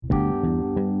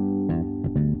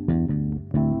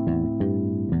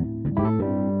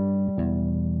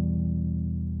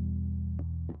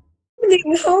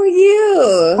morning. How are I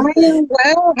you? am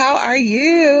well. How are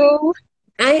you?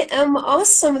 I am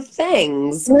awesome,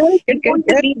 thanks. Good, You good, good, won't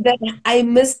good. believe that I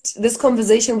missed this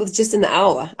conversation with just an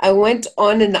hour. I went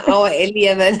on an hour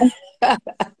earlier than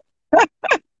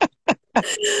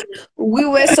we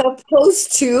were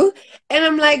supposed to. And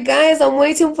I'm like, guys, I'm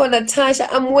waiting for Natasha.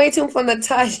 I'm waiting for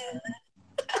Natasha.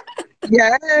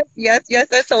 Yes, yes,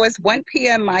 yes. So it's 1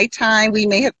 p.m. my time. We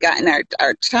may have gotten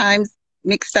our times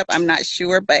mixed up. I'm not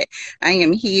sure, but I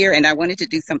am here and I wanted to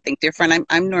do something different.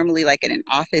 I'm normally like in an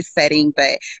office setting,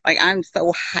 but like I'm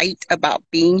so hyped about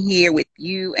being here with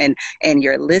you and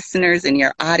your listeners and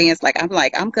your audience. Like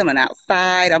I'm coming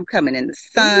outside. I'm coming in the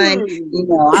sun.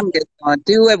 Mm. I'm just gonna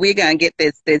do it. We're gonna get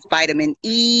this vitamin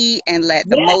E and let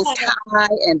the Most Yeah.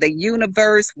 High and the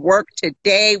universe work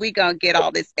today. We're gonna get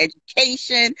all this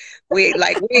education. We're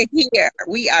here.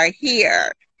 We are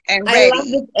here and I love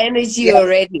ready. this energy Yes,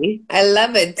 already. I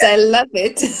love it. yes, I love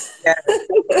it.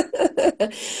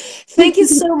 yes. Thank you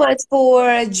so much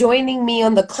for joining me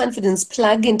on the Confidence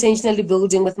Plug, intentionally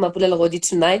building with Mapula Lagodi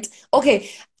tonight. Okay,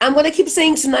 I'm gonna keep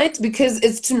saying tonight because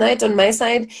it's tonight on my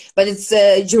side, but it's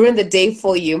during the day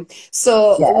for you.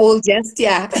 So Yes. we'll just,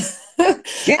 yeah. I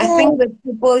Yes. think that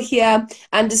people here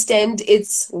understand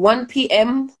it's 1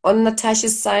 p.m. on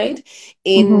Natasha's side,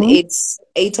 in Hmm. it's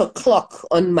 8 o'clock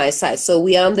on my side. So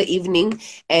we are in the evening,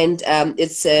 and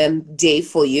it's day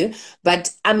for you.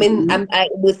 But I mean, Hmm.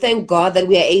 we thank God that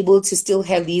we are able to still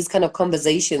have these kind of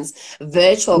conversations,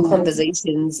 virtual Yes.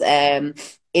 conversations,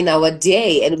 in our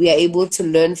day, and we are able to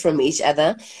learn from each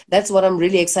other. That's what I'm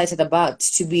really excited about,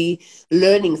 to be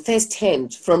learning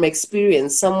firsthand from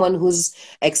experience, someone who's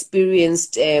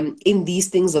experienced in these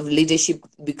things of leadership,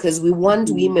 because we want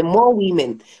Mhm. women, more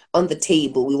women on the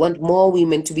table. We want more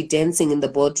women to be dancing in the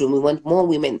boardroom. We want more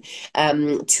women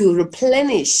to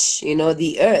replenish,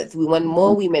 the earth. We want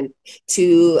more women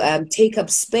to take up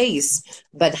space,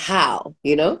 but how,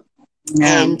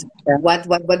 Yeah. and Yeah.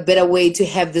 what better way to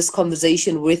have this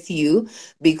conversation with you,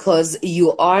 because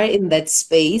you are in that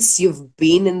space, you've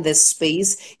been in this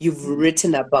space, you've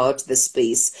written about the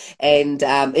space, and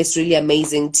it's really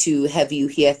amazing to have you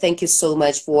here. Thank you so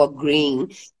much for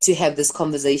agreeing to have this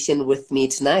conversation with me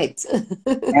tonight.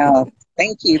 Yeah.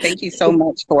 Thank you. Thank you so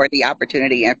much for the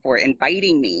opportunity and for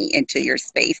inviting me into your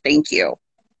space. Thank you.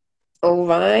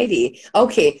 Alrighty.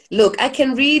 Okay, look, I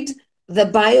can read the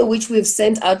bio which we've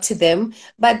sent out to them,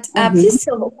 but Mhm. please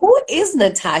tell me, who is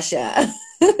Natasha?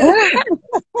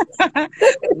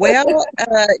 Well,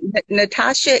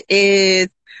 Natasha is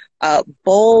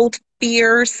bold,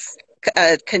 fierce,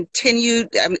 continued.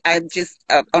 I'm just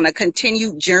on a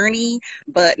continued journey,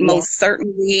 but Yeah. most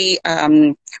certainly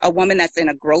a woman that's in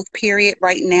a growth period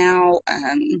right now.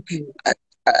 Mhm.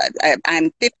 Uh,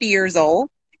 I'm 50 years old,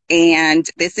 and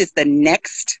this is the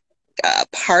next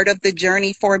part of the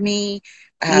journey for me.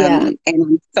 Yeah. And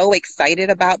I'm so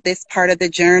excited about this part of the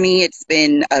journey. It's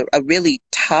been a really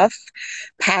tough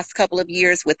past couple of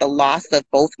years with the loss of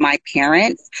both my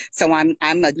parents. So I'm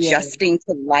Yeah. adjusting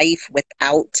to life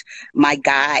without my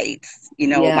guides. My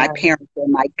Yeah. parents were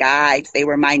my guides. They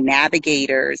were my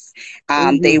navigators.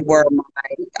 They were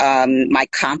Hmm. my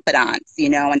confidants.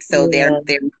 And so they're Yeah.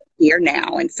 they're here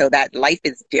now, and so that life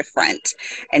is different.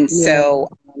 And Yeah. so,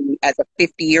 as a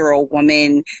 50-year-old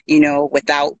woman,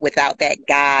 without that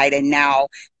guide, and now,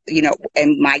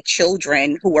 and my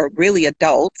children who are really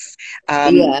adults,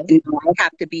 Yeah. I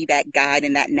have to be that guide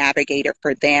and that navigator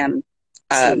for them.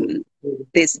 True. Um,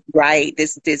 this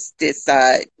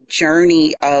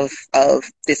journey of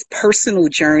this personal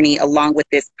journey, along with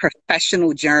this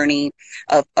professional journey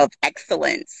of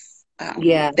excellence,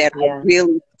 Yeah. that I Yeah.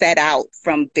 really set out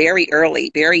from very early,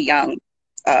 very young.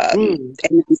 Mm.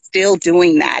 And I'm still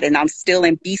doing that, and I'm still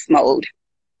in beast mode,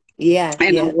 Yeah.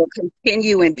 and I Yeah. will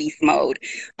continue in beast mode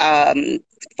um,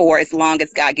 for as long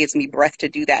as God gives me breath to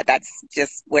do that. That's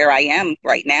just where I am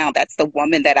right now. That's the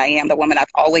woman that I am, the woman I've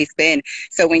always been.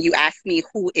 So when you ask me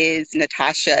who is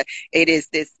Natasha, it is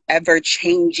this ever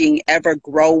changing, ever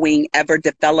growing, ever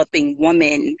developing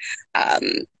woman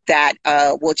that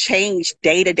will change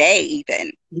day to day,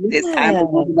 even. I'm a Yeah.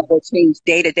 woman that will change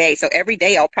day to day. So every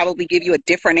day I'll probably give you a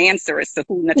different answer as to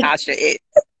who Natasha is.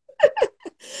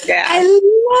 I Yeah.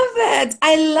 love that.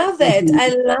 I love that.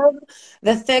 I Mhm. love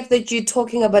the fact that you're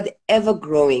talking about ever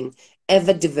growing,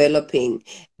 ever developing.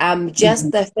 Just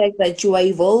Mhm. the fact that you are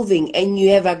evolving, and you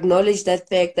have acknowledged that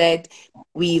fact that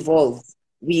we evolve.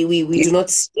 We Yeah. do not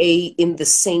stay in the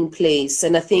same place.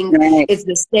 And I think Right. it's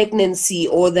the stagnancy,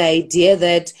 or the idea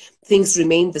that things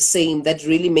remain the same, that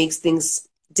really makes things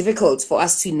difficult for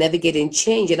us to navigate and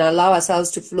change, and allow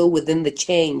ourselves to flow within the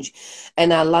change,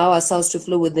 and allow ourselves to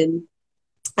flow within.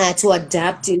 to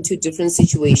adapt into different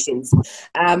situations.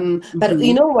 But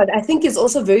you Mhm. know what? I think it's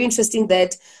also very interesting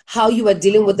that how you are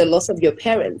dealing with the loss of your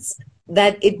parents,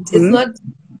 that it's Mhm. not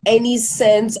any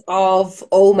sense of,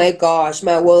 oh my gosh,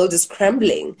 my world is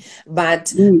crumbling, but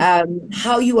Mhm.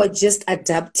 how you are just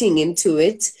adapting into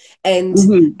it and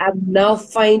Mhm. now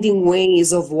finding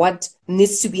ways of what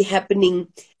needs to be happening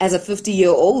as a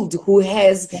 50-year-old who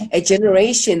has a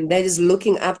generation that is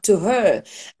looking up to her,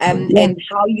 Yeah. and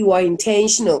how you are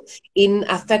intentional in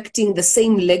affecting the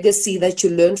same legacy that you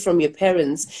learned from your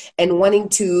parents and wanting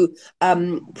to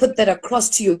put that across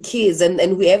to your kids and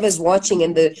whoever's watching,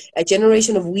 and the a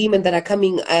generation of women that are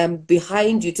coming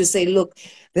behind you to say, look,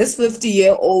 this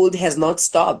 50-year-old has not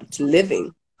stopped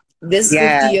living. This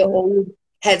Yeah. 50-year-old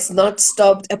has not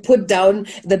stopped, put down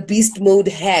the beast mode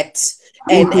hat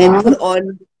and put Mhm.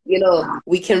 on,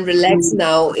 we can relax Mhm.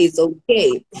 now, it's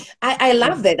okay. I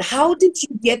love that. How did you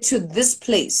get to this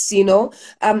place?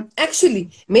 Actually,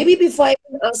 maybe before I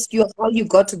even ask you how you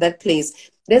got to that place,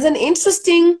 there's an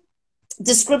interesting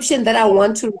description that I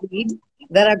want to read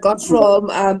that I got from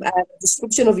a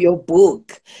description of your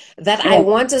book that I Yeah.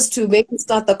 want us to maybe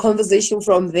start the conversation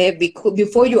from there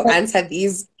before you answer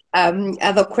these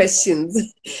other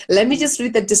questions. Let me just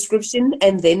read the description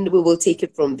and then we will take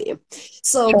it from there.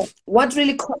 So, Sure. what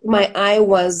really caught my eye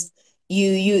was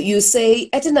you say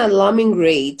at an alarming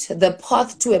rate, the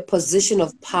path to a position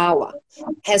of power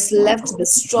has left the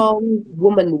strong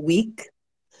woman weak,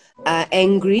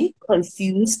 angry,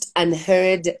 confused,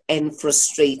 unheard, and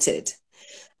frustrated.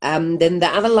 Then the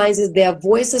other lines is their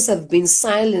voices have been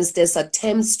silenced as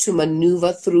attempts to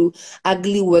maneuver through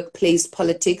ugly workplace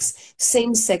politics,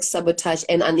 same-sex sabotage,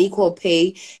 and unequal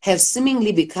pay have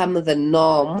seemingly become the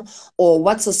norm, or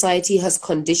what society has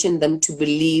conditioned them to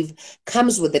believe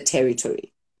comes with the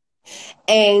territory.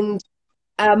 And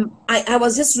I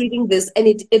was just reading this, and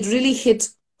it really hit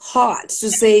hard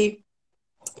to say,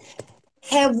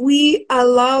 have we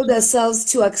allowed ourselves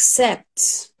to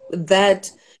accept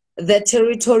that the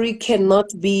territory cannot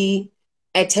be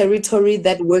a territory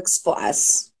that works for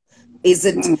us? Is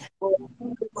it Mhm.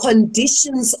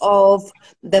 conditions of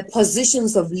the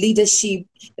positions of leadership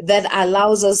that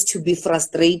allows us to be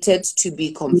frustrated, to be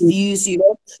Mhm. confused,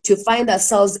 to find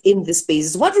ourselves in this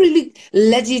space? What really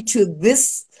led you to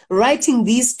this, writing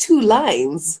these two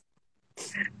lines?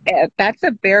 That's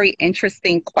a very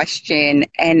interesting question,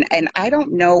 and I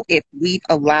don't know if we've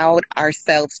allowed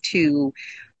ourselves to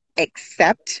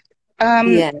accept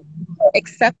um, Yeah.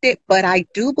 accept it, but I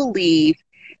do believe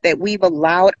that we've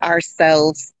allowed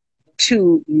ourselves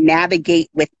to navigate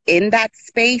within that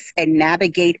space and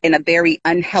navigate in a very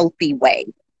unhealthy way.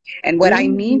 And what I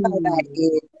mean by that Mm.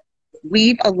 is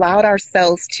we've allowed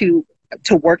ourselves to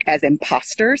work as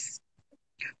imposters.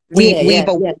 We Yeah, we've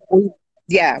yeah, a- yeah, we,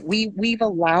 yeah, we've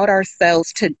allowed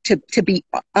ourselves to be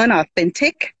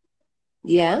unauthentic.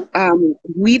 yeah.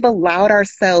 We've allowed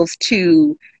ourselves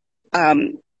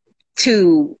um,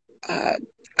 to uh,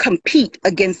 compete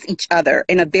against each other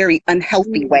in a very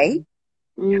unhealthy way.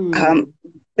 Mm. Um, Mm.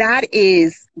 that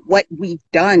is what we've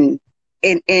done.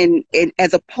 In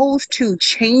as opposed to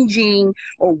changing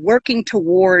or working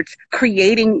towards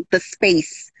creating the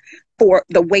space for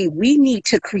the way we need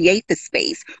to create the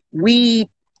space, we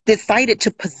decided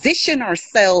to position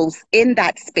ourselves in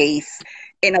that space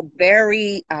in a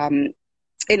very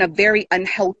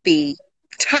unhealthy,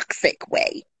 toxic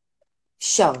way.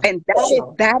 Sure, And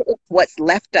sure. that is what's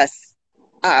left us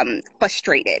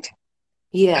frustrated,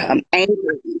 Yeah.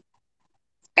 angry,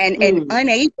 and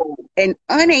Mm.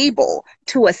 unable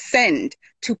to ascend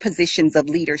to positions of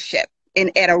leadership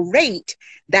and at a rate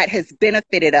that has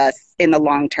benefited us in the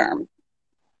long term.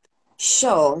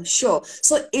 Sure, sure.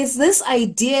 So is this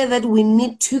idea that we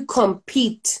need to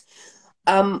compete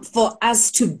for us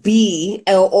to be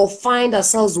or find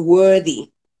ourselves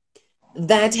worthy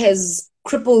that has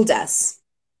crippled us?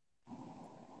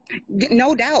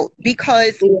 No doubt,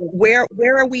 because Yeah.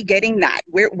 where are we getting that?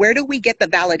 Where do we get the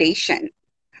validation?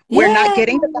 Yeah. We're not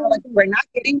getting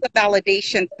the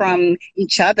validation from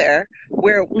each other.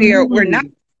 We're not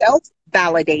Mhm. self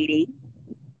validating.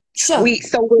 Sure.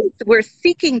 We're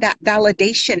seeking that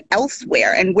validation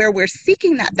elsewhere, and where we're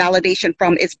seeking that validation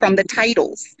from is from the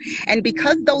titles. And Mm.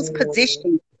 because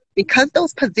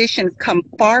those positions come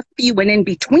far few and in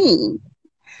between,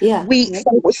 Yeah. we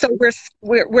so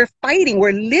we're fighting.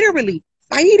 We're literally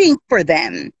fighting for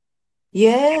them.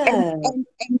 Yeah. And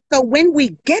so when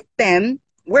we get them,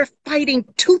 we're fighting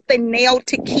tooth and nail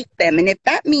to keep them. And if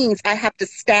that means I have to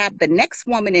stab the next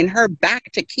woman in her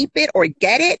back to keep it or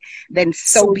get it, then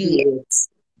so So be be it.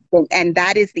 it. And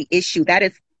that is the issue. That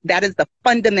is the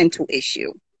fundamental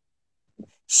issue.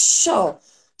 Sure.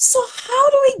 So how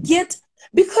do we get,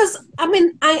 because I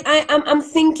mean I'm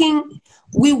thinking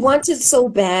we want it so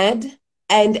bad,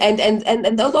 and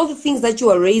all the things that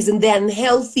you are raising, the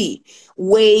unhealthy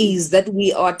ways that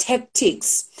we are,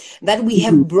 tactics that we Mhm.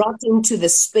 have brought into the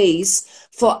space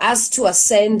for us to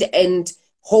ascend and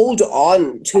hold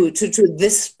on to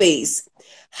this space.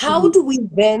 How Mhm. do we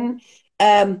then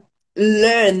um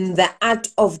learn the art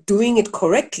of doing it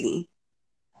correctly?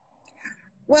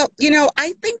 Well,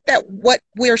 I think that what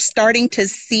we're starting to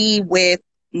see with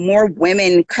more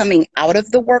women coming out of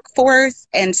the workforce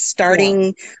and Yeah.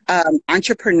 starting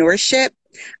entrepreneurship,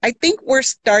 I think we're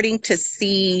starting to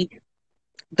see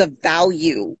the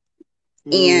value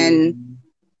in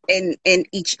Mm. in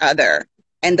each other,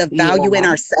 and the value in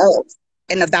Yeah. ourselves,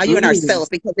 and the value in Mm. ourselves,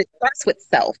 because it starts with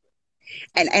self.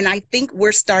 And I think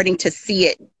we're starting to see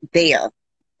it there.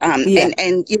 Yeah.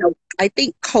 And I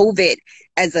think COVID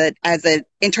as an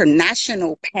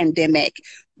international pandemic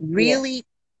Yeah. really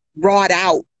brought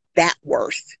out that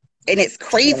worth. And it's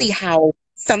crazy Sure. how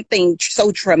something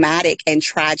so dramatic and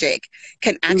tragic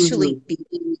can actually Mm-hmm.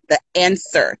 be the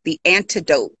answer, the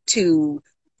antidote to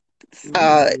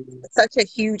uh, Mm. such a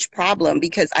huge problem,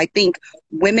 because I think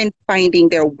women finding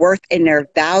their worth and their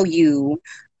value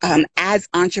as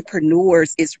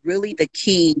entrepreneurs is really the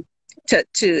key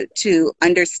to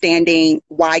understanding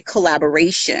why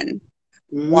collaboration,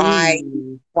 why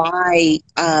Mm. why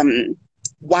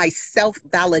why self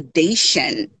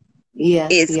validation Yeah.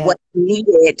 is Yeah. what's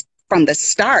needed from the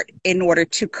start in order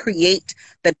to create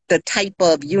the type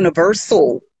of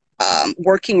universal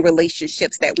working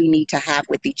relationships that we need to have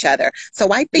with each other.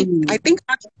 So I Mm. think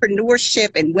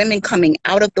entrepreneurship and women coming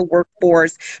out of the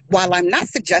workforce, while I'm not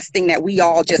suggesting that we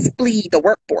all just flee the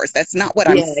workforce, that's not what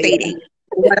I'm Yeah. Yeah. stating.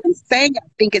 What I'm saying, I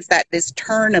think, is that this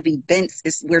turn of events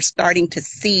is we're starting to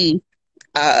see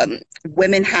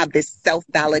women have this self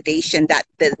validation that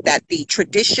the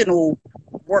traditional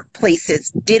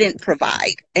workplaces didn't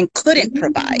provide and couldn't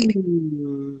provide.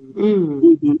 Mm.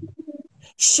 Mm. Mhm.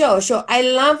 Sure, sure. I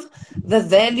love the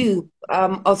value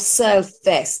of self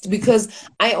first, because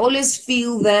I always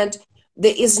feel that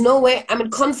there is no way, I mean,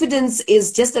 confidence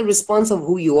is just a response of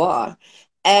who you are.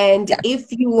 And Yeah,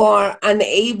 if you are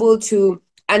unable to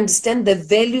understand the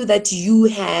value that you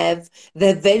have,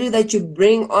 the value that you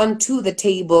bring onto the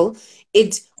table,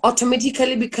 it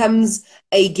automatically becomes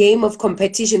a game of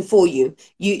competition for you.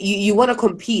 You want to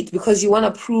compete because you want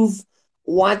to prove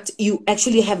what you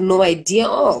actually have no idea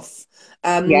of.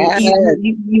 yeah,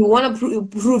 You want to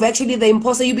prove actually the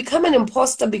imposter. You become an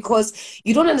imposter because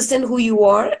you don't understand who you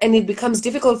are, and it becomes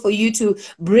difficult for you to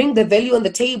bring the value on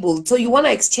the table. So you want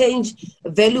to exchange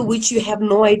value which you have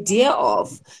no idea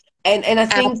of. And I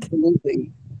think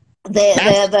absolutely. the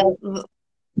That's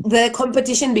the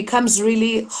competition becomes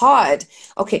really hard.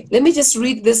 Okay, let me just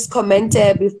read this comment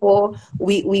before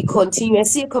we continue. I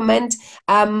see a comment.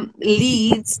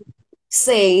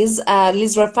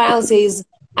 Liz Raphael says,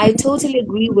 I totally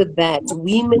agree with that.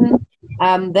 Women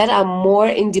that are more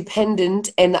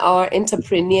independent and are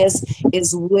entrepreneurs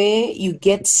is where you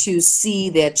get to see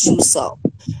their true self.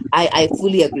 I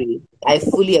fully agree. I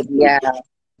fully agree yeah,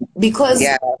 because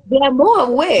yeah, they are more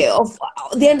aware of,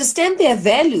 they understand their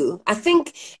value. I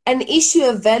think an issue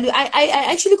of value, I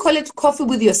actually call it coffee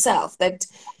with yourself, that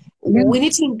yeah, we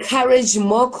need to encourage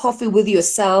more coffee with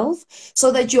yourself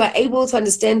so that you are able to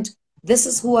understand this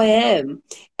is who I am.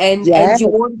 And yeah,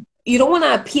 you don't want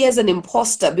to appear as an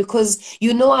imposter, because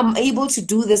you know I'm able to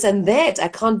do this and that I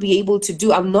can't be able to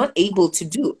do, I'm not able to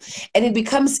do. And it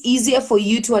becomes easier for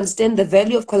you to understand the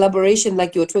value of collaboration,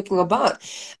 like you're talking about.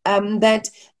 That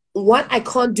what I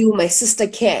can't do, my sister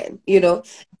can,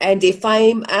 and if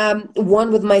I'm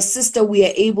one with my sister, we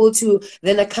are able to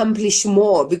then accomplish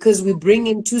more because we bring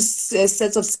in two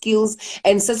sets of skills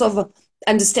and sets of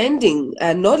understanding,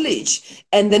 knowledge,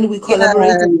 and then we collaborate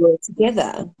yeah. and work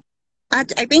together. I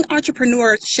think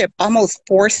entrepreneurship almost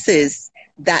forces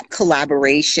that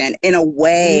collaboration in a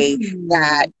way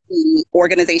that Mm. the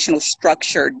organizational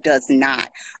structure does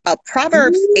not.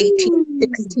 Proverbs Mm.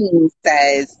 18:16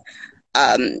 says,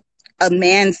 um, a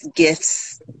man's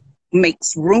gifts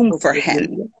makes room for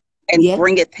him and Yeah,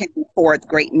 bringeth him forth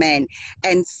great men.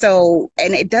 And so,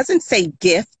 and it doesn't say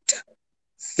gift yeah,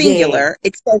 singular,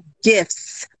 it says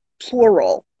gifts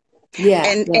plural. yeah,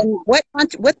 And yeah. what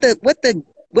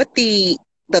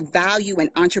the value in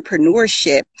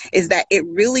entrepreneurship is that it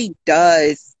really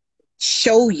does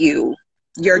show you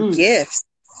your Mm. gifts,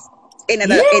 and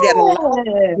Yeah.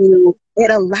 it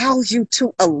allows you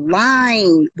to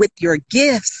align with your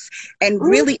gifts and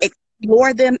Mm. really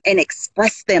explore them and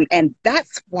express them. And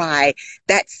that's why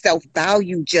that self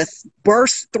value just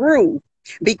bursts through.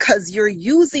 because you're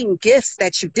using gifts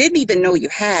that you didn't even know you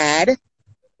had.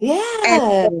 And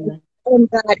Yeah.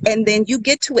 and then you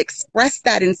get to express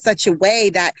that in such a way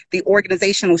that the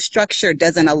organizational structure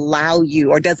doesn't allow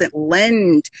you or doesn't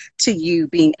lend to you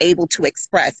being able to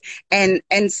express. And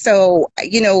so,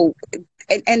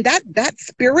 and that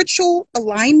spiritual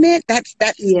alignment, that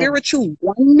Yeah. spiritual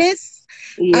oneness,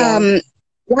 Yeah. um,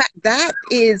 that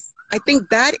is, I think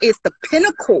that is the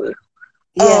pinnacle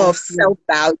Yeah. of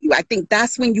self-value. I think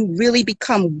that's when you really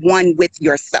become one with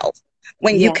yourself,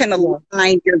 when you Yeah. can Yeah.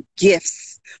 align your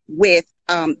gifts with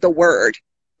the word.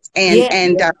 And Yeah.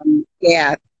 and Yeah.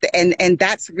 yeah, and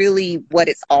that's really what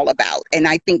it's all about. And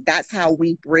I think that's how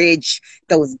we bridge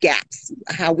those gaps,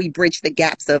 how we bridge the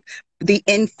gaps of the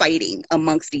infighting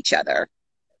amongst each other.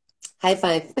 High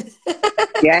five.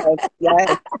 Yes,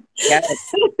 yes, yes,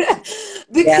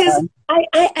 Because yeah.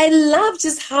 I love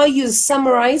just how you're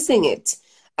summarizing it.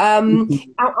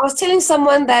 Mhm. I was telling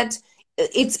someone that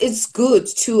it's good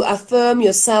to affirm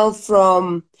yourself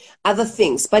from other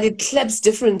things, but it claps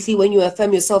differently when you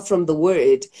affirm yourself from the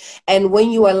word and when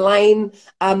you align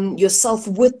yourself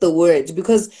with the word,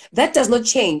 because that does not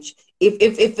change.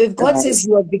 If God Right. says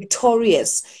you are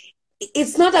victorious,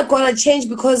 it's not gonna change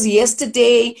because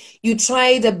yesterday you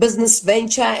tried a business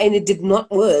venture and it did not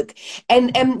work,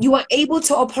 and you are able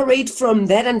to operate from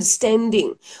that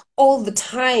understanding all the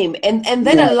time, and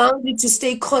that Yeah, allows you to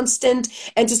stay constant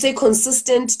and to stay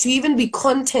consistent, to even be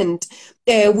content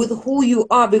with who you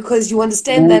are, because you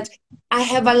understand yeah, that I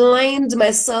have aligned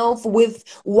myself with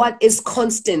what is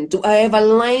constant. I have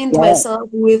aligned yeah, myself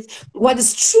with what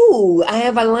is true. I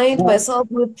have aligned yeah, myself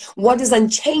with what is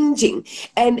unchanging.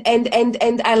 And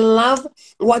I love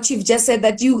what you've just said,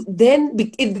 that you then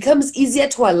it becomes easier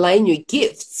to align your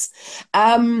gifts.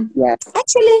 yeah.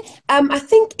 Actually, I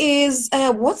think is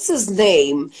what's his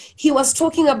name? He was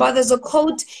talking about, there's a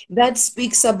quote that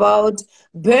speaks about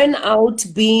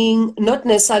burnout being not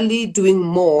necessarily doing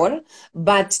more,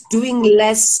 but doing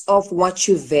less of what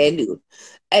you value.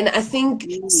 And I think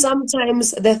Mm.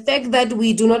 sometimes the fact that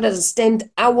we do not understand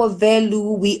our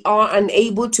value, we are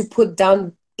unable to put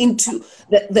down into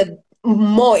the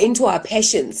more into our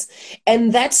passions.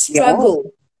 And that Yeah,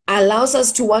 struggle allows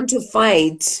us to want to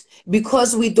fight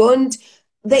because we don't,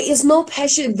 there is no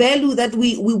passion value that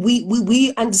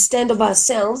we understand of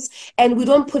ourselves, and we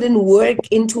don't put in work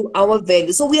into our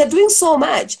value. So we are doing so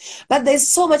much, but there's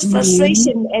so much mhm,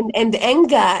 frustration and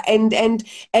anger and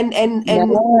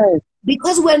yes,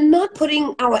 because we're not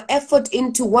putting our effort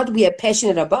into what we are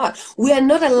passionate about. We are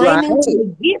not aligning to right,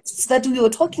 the gifts that we were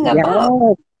talking about.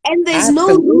 yes, And there's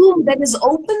no room absolutely. that is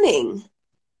opening.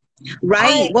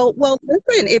 Right. I, Well,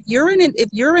 listen, if you're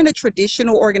in a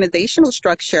traditional organizational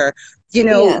structure,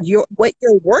 yeah, what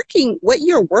you're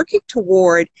working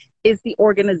toward is the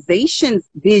organization's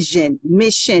vision,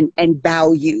 mission, and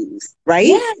values, right?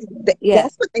 yeah, yeah,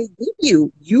 That's what they give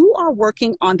you. You are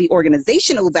working on the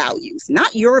organizational values,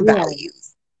 not your yeah.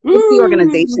 values. It's the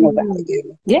organizational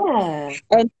value. Yeah,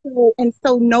 And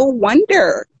so no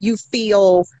wonder you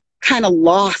feel kind of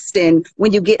lost, and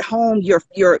when you get home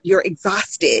you're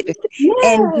exhausted,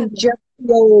 and yeah.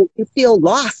 you feel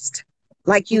lost,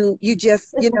 like you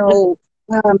just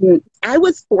I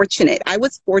was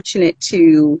fortunate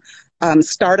to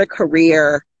start a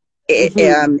career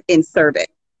Hmm. in service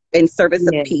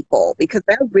of Yeah. people, because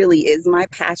that really is my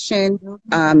passion.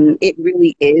 It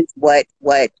really is what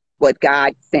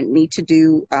God sent me to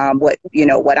do.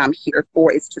 What I'm here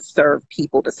for is to serve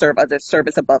people, to serve others,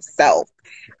 service above self.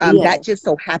 That Yeah. just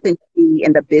so happened to be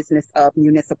in the business of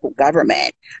municipal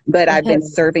government, but I've been Uh-huh.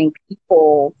 serving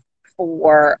people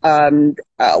for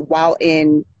while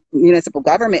in municipal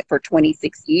government for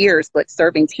 26 years, but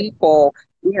serving people,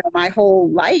 my whole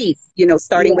life,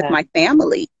 starting with Yeah. my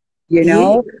family, you Yeah.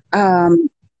 know.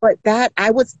 But that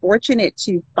I was fortunate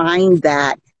to find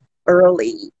that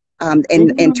early,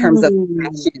 in terms of Mm.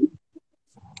 passion.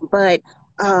 But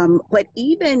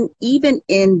even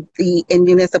in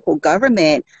municipal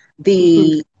government,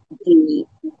 Mhm. the the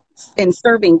in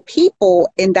serving people,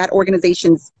 in that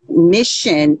organization's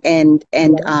mission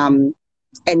Yeah.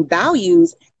 and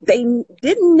values, they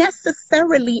didn't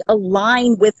necessarily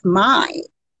align with mine.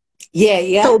 Yeah.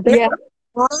 Yeah. So there Yeah.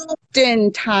 were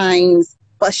oftentimes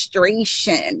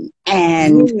frustration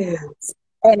Yes.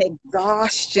 and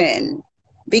exhaustion,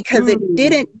 because it Mm.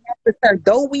 didn't necessarily,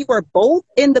 though we were both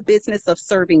in the business of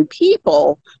serving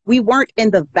people, we weren't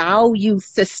in the value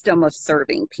system of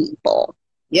serving people,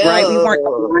 right? We weren't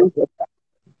Yo. aligned with that.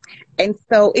 And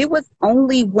so it was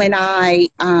only when I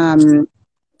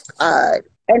uh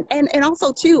and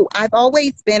also too, I've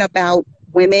always been about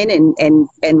women and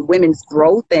women's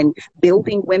growth and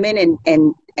building women,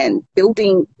 and and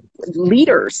building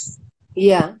leaders.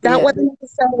 Yeah, That yeah, wasn't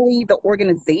necessarily the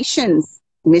organization's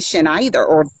mission either,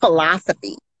 or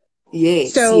philosophy.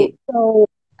 yes, So, yes, so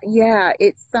yeah,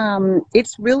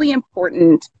 it's really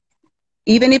important,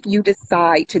 even if you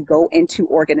decide to go into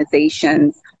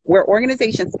organizations where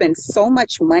organizations spend so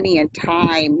much money and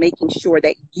time making sure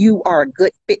that you are a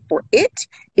good fit for it,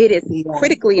 it is yeah.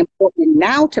 critically important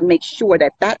now to make sure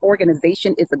that that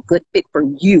organization is a good fit for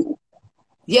you.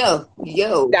 Yo,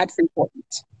 yo. That's important.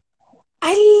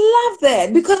 I love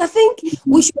that because I think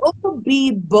we should also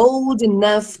be bold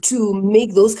enough to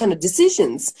make those kind of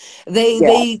decisions. Yeah.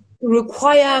 They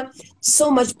require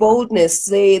so much boldness.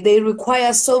 They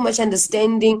require so much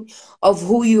understanding of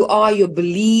who you are, your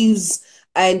beliefs,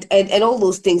 and all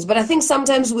those things. But I think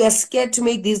sometimes we are scared to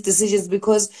make these decisions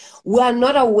because we are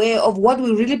not aware of what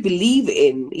we really believe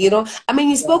in. You know, I mean,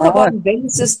 you spoke about Yeah. value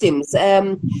systems,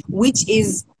 which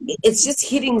is it's just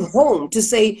hitting home to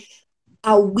say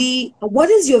what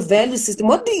is your value system?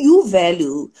 What do you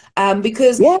value?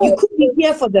 Because Yeah. you could be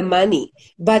here for the money,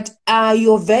 but are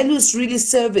your values really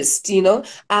serviced, you know?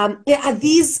 Yeah, are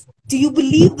these, do you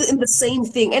believe in the same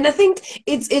thing? And I think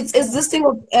it's this thing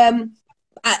of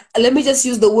let me just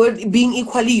use the word being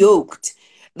equally yoked.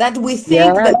 That we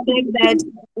think Yeah. the fact that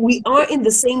we are in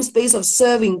the same space of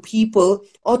serving people,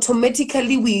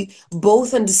 automatically we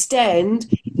both understand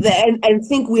that and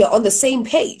think we are on the same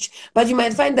page. But you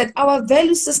might find that our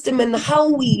value system and how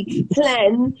we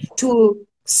plan to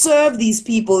serve these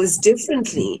people is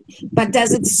differently. But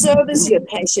does it service your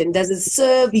passion? Does it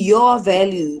serve your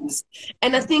values?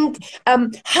 And I think,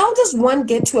 how does one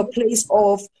get to a place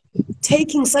of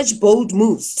taking such bold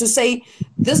moves to say,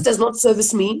 this does not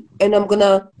service me, and I'm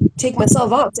gonna take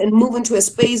myself out and move into a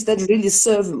space that really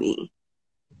serve me?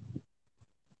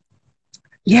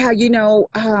 Yeah,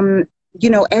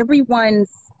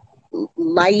 everyone's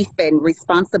life and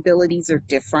responsibilities are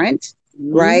different,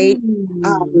 right? Mm.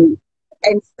 Um,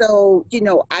 and so,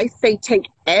 I say take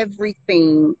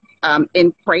everything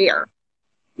in prayer.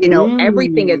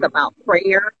 Everything is Mm. about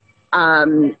prayer,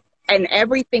 um, and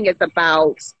everything is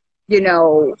about,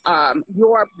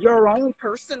 your own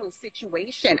personal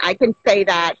situation. I can say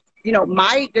that,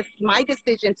 my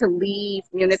decision to leave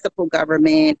municipal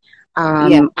government,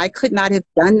 Yeah, I could not have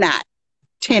done that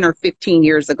 10 or 15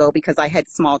 years ago because I had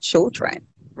small children,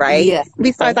 right? yeah, yeah,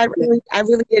 Besides, I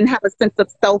really didn't have a sense of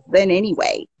self then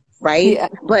anyway, right? yeah,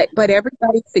 But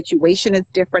everybody's situation is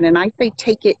different. And I say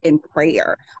take it in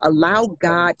prayer. Allow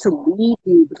God to lead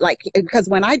you. Like, because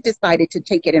when I decided to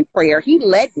take it in prayer, He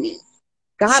led me.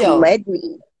 God sure, led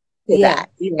me to yeah, that.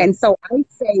 yeah, And so I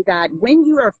say that when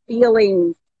you are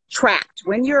feeling trapped,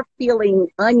 when you're feeling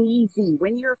uneasy,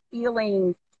 when you're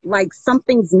feeling like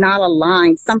something's not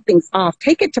aligned, something's off,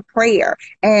 take it to prayer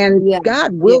and yeah,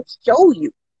 God yeah, will show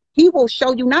you. He will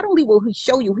show you, not only will He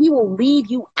show you, He will lead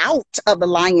you out of the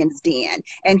lion's den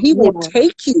and He will yeah,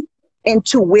 take you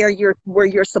into where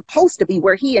you're supposed to be,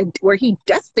 where he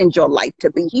destined your life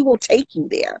to be. He will take you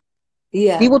there.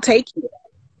 He yeah, will take you there.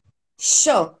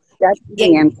 sure. That's Yeah,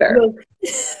 the answer. look,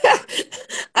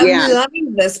 I'm Yeah.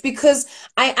 loving this because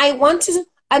I want to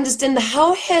understand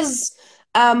how has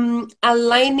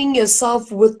aligning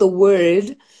yourself with the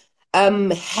word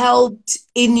helped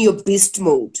in your beast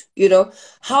mode? You know,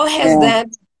 how has Yeah. that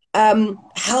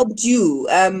helped you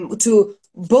to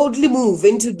boldly move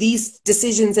into these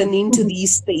decisions and into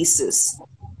these spaces?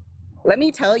 Let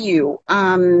me tell you,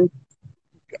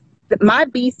 my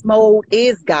beast mode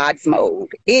is God's mode.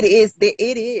 It is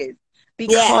Yeah,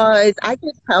 because I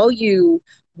can tell you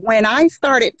when I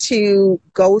started to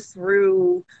go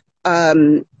through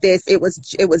this, it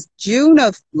was June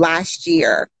of last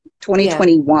year, yeah,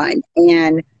 2021,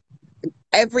 and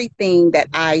everything that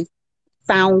I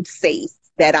found safe,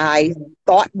 that I yeah.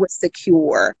 thought was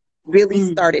secure, really Mm,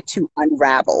 started to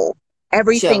unravel. sure.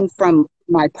 Everything from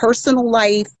my personal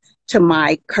life to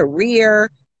my career,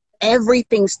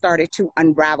 everything started to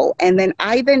unravel. And then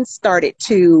I then started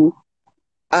to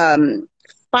um,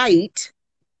 fight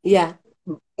Yeah,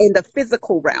 in the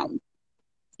physical realm.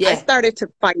 I yeah, started to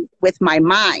fight with my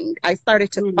mind. I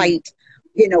started to mm, fight,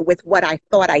 with what I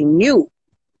thought I knew.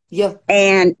 yeah,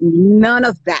 And none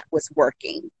of that was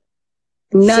working.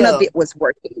 None of sure. it was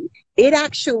working. It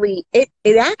actually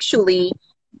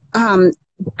um,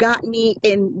 got me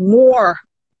in more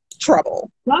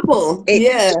trouble. Trouble. It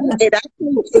Yeah, it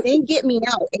actually it didn't get me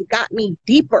out. It got me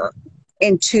deeper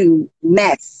into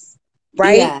mess.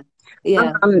 Right? yeah,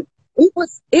 yeah,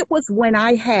 It was when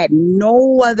I had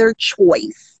no other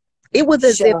choice. It was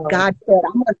as if sure. God said,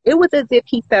 it was as if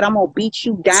He said, I'm gonna beat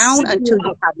you down Shut you until you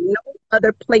up. have no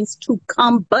other place to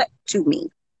come but to me.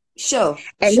 Sure,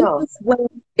 And sure.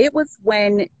 it was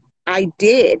when I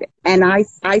did, and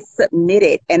I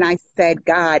submitted, and I said,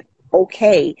 God,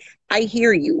 okay, I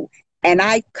hear you. And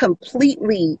I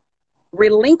completely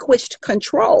relinquished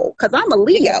control because I'm a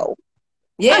Yeah, Leo.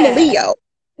 I'm a yeah, Leo.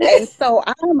 And so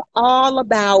I'm all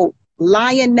about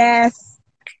lioness,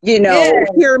 yeah,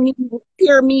 hear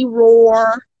me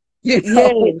roar, yes,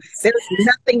 there's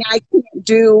nothing I can't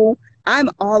do. I'm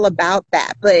all about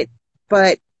that.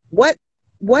 But what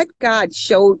what God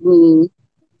showed me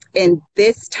in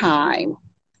this time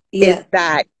is yeah,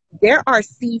 that there are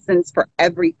seasons for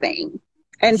everything.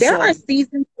 And there sure. are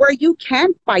seasons where you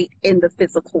can fight in the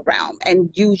physical realm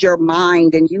and use your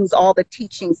mind and use all the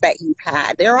teachings that you've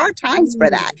had. There are times for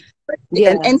that, Mm,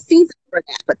 yeah, and seasons for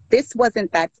that. But this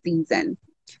wasn't that season.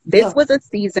 This yeah, was a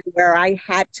season where I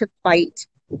had to fight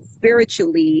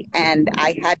spiritually, and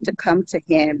I had to come to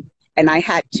Him, and I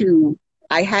had to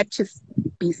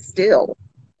be still,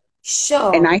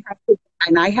 and sure. I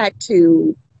had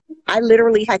to, I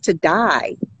literally had to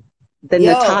die. The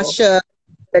Yo, Natasha,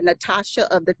 the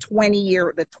Natasha of the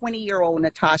 20-year-old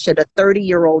Natasha, the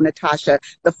 30-year-old Natasha,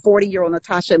 the 40-year-old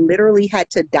Natasha literally had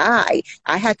to die.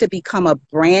 I had to become a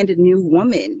brand new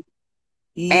woman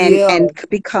and yo,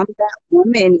 become that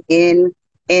woman in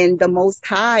the Most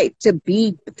High to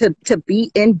be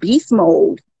in beast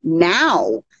mode.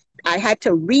 Now I had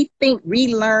to rethink,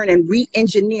 relearn, and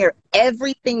re-engineer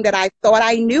everything that I thought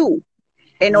I knew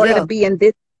in order to yo. be in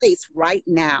this place right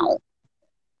now.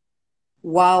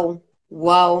 Wow,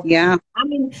 wow. Yeah. I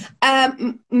mean,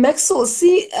 Maxwell,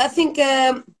 see, I think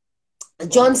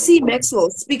John C. Maxwell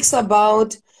speaks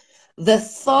about the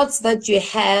thoughts that you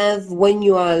have when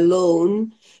you are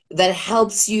alone that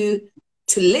helps you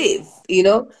to live,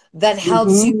 that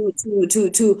helps Mm-hmm. you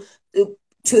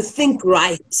to think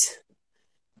right.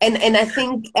 And I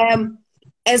think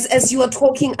as you are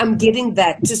talking, I'm getting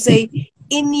that to say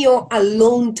in your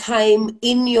alone time,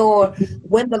 in your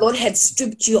when the Lord had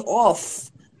stripped you off,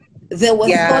 there were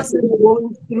Yeah. thoughts that were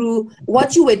going through.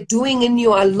 What you were doing in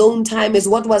your alone time is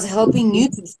what was helping you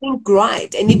to think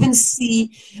right and even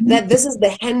see that this is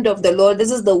the hand of the Lord,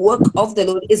 this is the work of the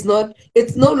Lord. It's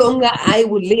no longer I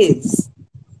who lives.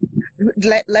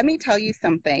 Let me tell you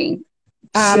something.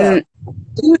 Sure. Um,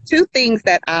 two things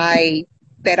that I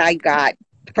got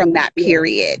from that Yeah.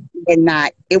 period, and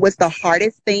that it was the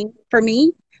hardest thing for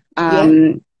me.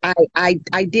 Yeah.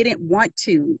 I didn't want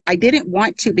to. I didn't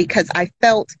want to because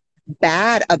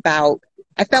bad about.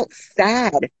 I felt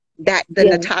sad that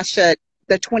Yeah.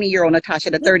 the 20-year-old Natasha,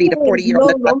 the 30, the Yes,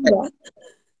 40-year-old no Natasha longer.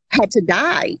 had to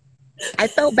die. I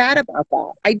felt bad about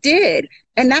that. I did.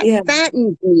 And that Yeah.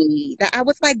 saddened me. That I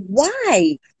was like,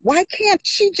 why? Why can't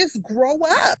she just grow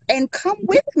up and come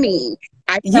with me?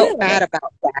 I felt Yeah. bad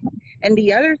about that. And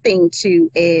the other thing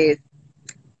too is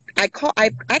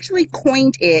I actually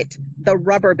coined it the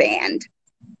rubber band.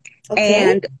 Okay.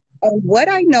 And what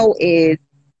I know is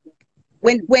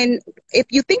when if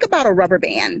you think about a rubber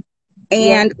band,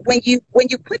 Yeah. and when you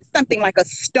put something like a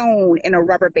stone in a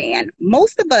rubber band,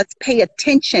 most of us pay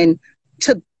attention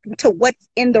to what's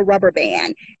in the rubber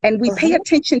band, and we pay Uh-huh.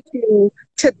 attention to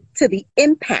the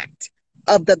impact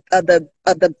of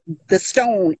the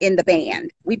stone in the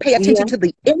band. We pay attention Yeah. to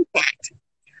the impact.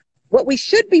 What we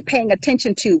should be paying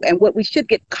attention to and what we should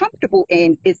get comfortable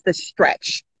in is the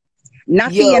stretch,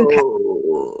 not the impact.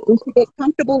 We Yo. should get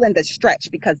comfortable in the stretch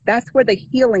because that's where the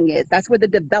healing is. That's where the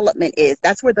development is.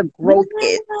 That's where the growth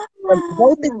is. The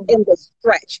growth is Yeah. in the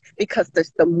stretch because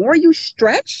the more you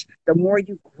stretch, the more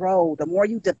you grow, the more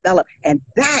you develop. And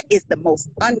that is the most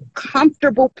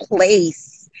uncomfortable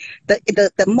place.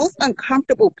 The most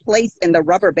uncomfortable place in the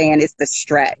rubber band is the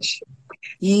stretch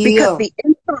because Yeah.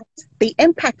 the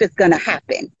impact is going to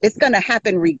happen. It's going to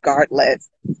happen regardless.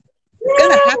 It's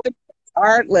going to happen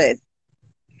regardless.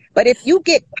 But if you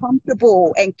get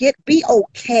comfortable and be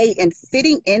okay in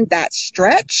sitting in that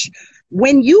stretch,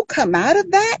 when you come out of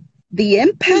that, the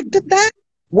impact of that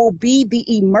will be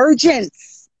the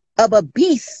emergence of a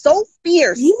beast so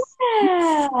fierce.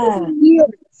 Yeah.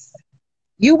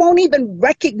 You won't even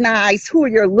recognize who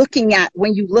you're looking at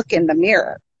when you look in the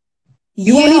mirror.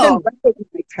 You won't Yo. even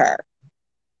recognize her.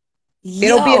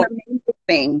 It'll be an Yo. amazing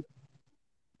thing.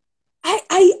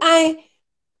 I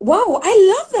wow,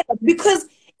 I love that because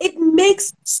it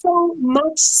makes so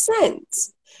much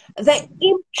sense. The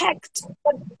impact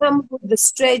that comes with the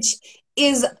stretch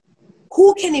is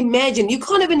who can imagine? You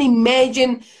can't even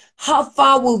imagine how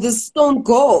far will this stone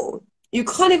go. You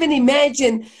can't even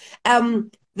imagine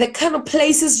the kind of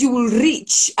places you will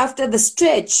reach after the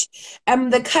stretch,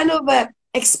 the kind of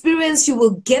experience you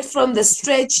will get from the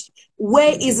stretch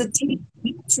where is it taking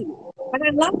you to? But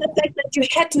I love the fact that you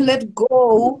had to let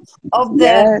go of the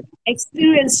Yes,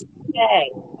 experience you had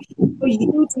for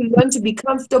you to learn to be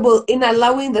comfortable in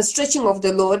allowing the stretching of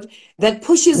the Lord that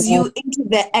pushes yes, you into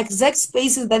the exact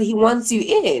spaces that He wants you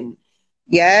in.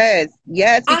 yes,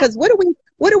 yes. I, Because what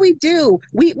do we do?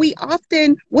 We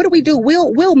often, what do we do?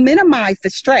 We'll minimize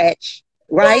the stretch,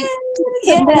 right?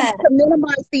 yeah, To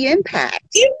minimize the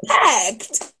impact.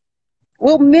 impact.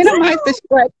 We'll Yeah, minimize the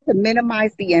stretch to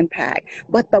minimize the impact.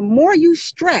 But the more you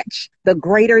stretch, the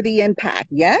greater the impact.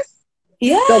 Yes?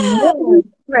 The more yeah. you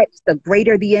stretch, the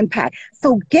greater the impact.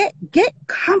 So get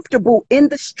comfortable in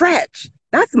the stretch.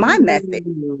 That's my message.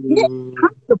 Get Mm.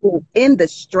 comfortable in the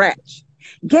stretch.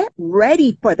 Get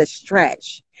ready for the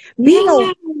stretch. Be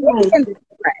okay Yes. in the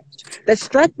stretch. The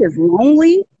stretch is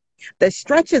lonely. The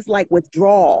stretch is like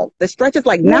withdrawal. The stretch is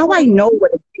like, now I Yeah. know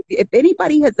what it is. If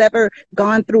anybody has ever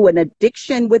gone through an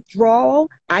addiction withdrawal,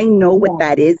 I know what Yeah.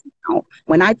 that is now.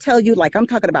 When I tell you, like, I'm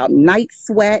talking about night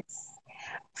sweats,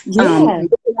 Yeah.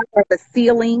 looking up at the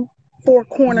ceiling, four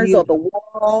corners You. of the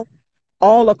wall,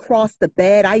 all across the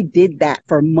bed. I did that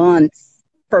for months.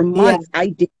 For Yeah. months, I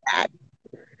did that.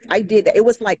 I did that. It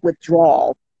was like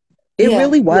withdrawal. It Yeah.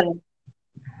 really was.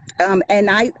 Yeah. And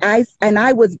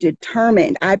I was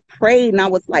determined. I prayed and I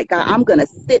was like, God, I'm gonna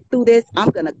sit through this. I'm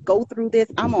gonna go through this.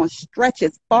 I'm gonna stretch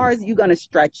as far as you're gonna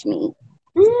stretch me.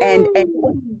 And it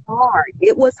was Mm. hard.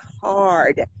 It was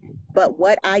hard. But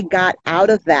what I got out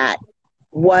of that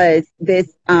was this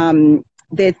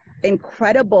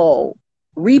incredible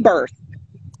rebirth of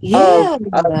Yeah.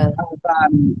 of of,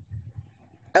 um,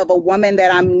 of a woman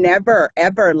that I'm never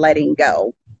ever letting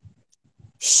go.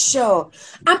 Sure.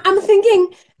 I'm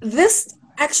thinking this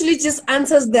actually just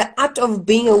answers the art of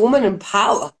being a woman in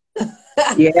power.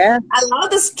 Yeah, Allow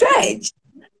the stretch.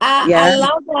 yeah,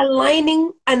 Allow the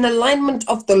aligning and alignment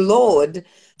of the Lord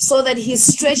so that He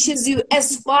stretches you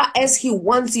as far as He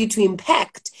wants you to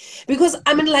impact. Because,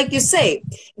 I mean, like you say,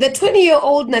 the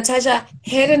 20-year-old Natasha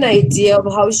had an idea of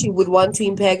how she would want to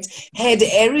impact, had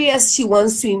areas she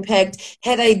wants to impact,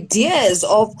 had ideas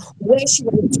of where she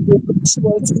wanted to go, what she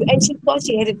wanted to do, and she thought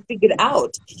she had it figured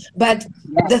out. But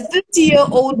the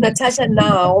 50-year-old Natasha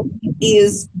now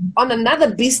is on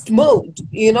another beast mode,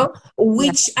 yeah,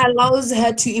 which allows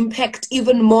her to impact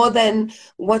even more than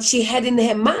what she had in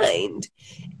her mind.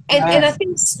 And yeah. I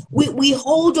think we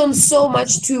hold on so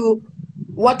much to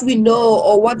what we know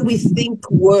or what we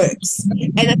think works.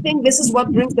 And I think this is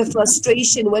what brings the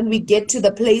frustration when we get to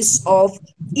the place of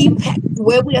impact,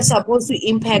 where we are supposed to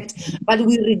impact, but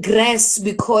we regress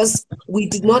because we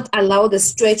did not allow the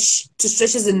stretch to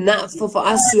stretch us enough for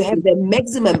us to have the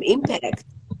maximum impact.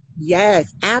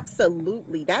 Yes,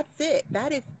 absolutely. That's it.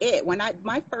 That is it. When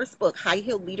my first book, High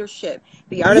Heel Leadership,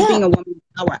 The Art of Yeah. Being a Woman in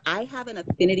Power, I have an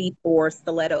affinity for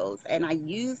stilettos, and I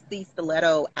use the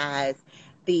stiletto as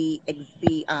the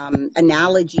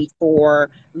analogy for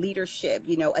leadership.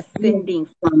 Yeah. Ascending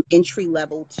from entry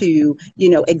level to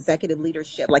executive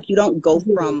leadership. Like you don't go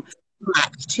Yeah. from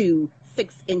flat to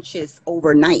 6 inches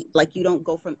overnight. Like you don't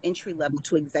go from entry level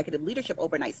to executive leadership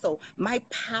overnight. So my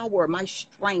power, my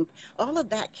strength, all of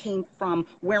that came from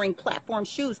wearing platform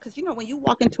shoes. Because when you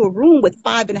walk into a room with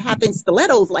 5.5 inch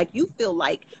stilettos, like you feel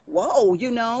like, whoa,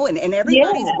 and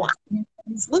everybody's Yeah. watching.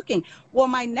 Everybody's looking. Well,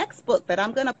 my next book that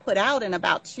I'm going to put out in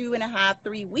about 2.5,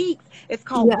 3 weeks, it's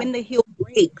called Yeah. When the Heel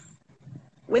Breaks.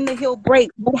 When the heel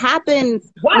breaks, what happens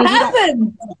What when you don't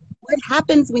happened? what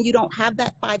happens when you don't have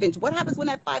that 5 inch? What happens when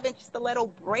that 5 inch stiletto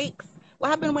breaks? What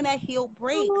happens when that heel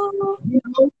breaks? Oh,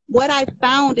 What I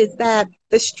found is that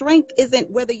the strength isn't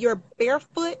whether you're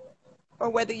barefoot or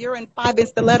whether you're in 5 inch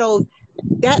stilettos.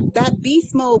 That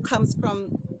beast mode comes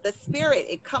from the spirit.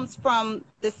 It comes from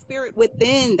the spirit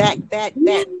within that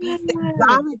beast, yeah.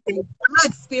 that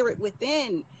God spirit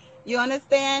within. You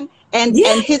understand? And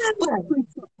Yeah. his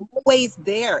footprints are always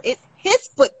there. It's his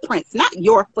footprints, not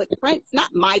your footprints,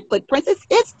 not my footprints. It's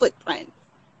his footprints.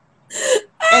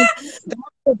 And that's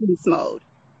the beast mode.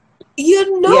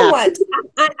 You know Yeah. what?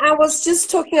 I was just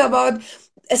talking about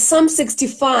Psalm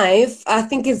 65. I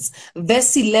think it's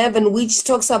verse 11, which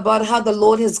talks about how the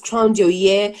Lord has crowned your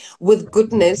year with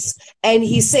goodness. And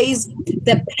he says,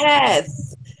 the path,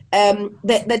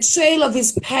 the trail of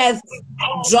his path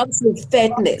drops with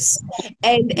fatness.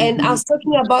 And I Mhm. was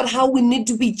talking about how we need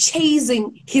to be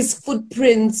chasing his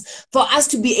footprints for us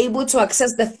to be able to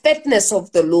access the fatness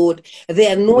of the Lord, the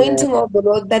Yeah. anointing of the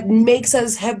Lord that makes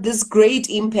us have this great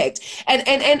impact. And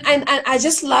I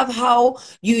just love how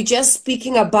you just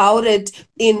speaking about it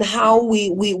in how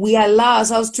we allow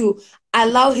ourselves to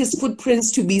allow his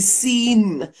footprints to be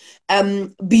seen,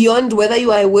 beyond whether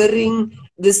you are wearing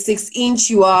the 6 inch,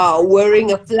 you are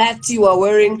wearing a flat, you are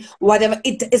wearing whatever.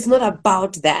 It's not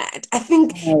about that. I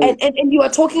think, Right. and you are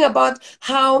talking about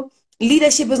how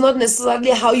leadership is not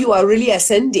necessarily how you are really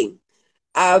ascending,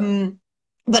 um,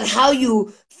 but how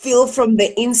you feel from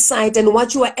the inside and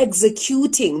what you are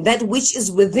executing, that which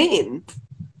is within.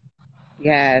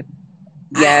 Yes.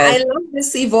 I Yes. love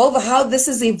this evolve, how this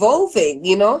is evolving,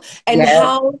 and Yes.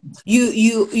 how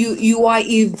you are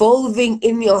evolving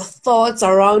in your thoughts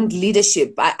around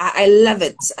leadership. I love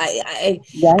it. I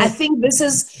Yes. think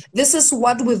this is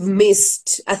what we've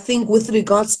missed, I think, with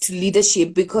regards to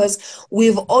leadership, because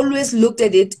we've always looked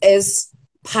at it as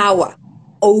power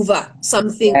over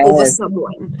something, over Yes.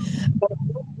 someone, but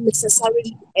not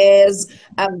necessarily as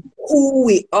who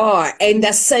we are and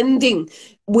ascending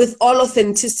with all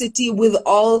authenticity, with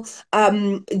all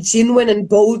genuine and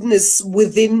boldness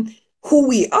within who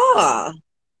we are.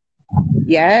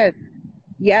 Yes.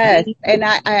 Yes. And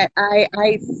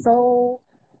I so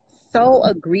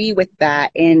agree with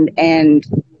that. And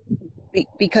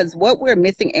because what we're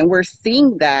missing, and we're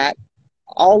seeing that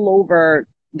all over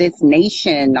this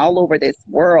nation, all over this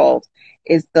world,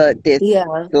 is this Yeah.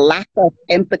 lack of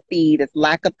empathy, this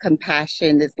lack of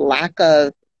compassion, this lack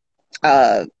of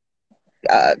uh,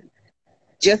 uh,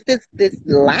 just this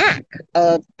lack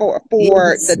of for the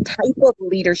Yes. type of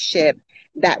leadership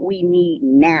that we need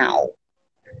now.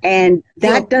 And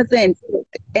that Yo. doesn't,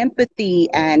 empathy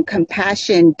and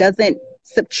compassion doesn't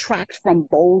subtract from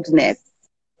boldness.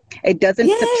 It doesn't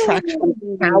subtract from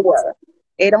Yes. power.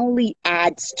 It only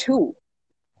adds to.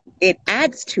 It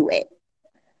adds to it,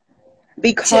 Sure.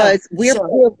 because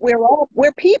Sure.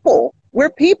 we're people. We're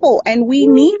people, and we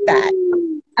need that.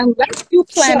 Mm. Unless you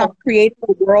plan on Sure. creating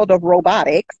a world of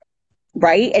robotics,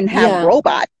 right, and have Yeah.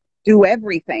 robots do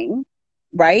everything,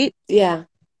 right? Yeah.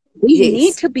 We need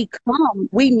Yes.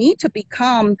 to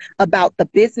become about the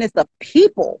business of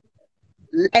people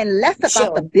and less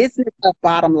about the Sure. business of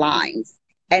bottom lines.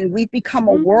 And we've become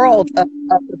a world of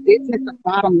the business of Mm.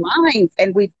 bottom lines.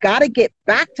 And we've got to get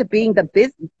back to being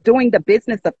doing the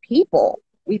business of people.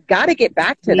 We've got to get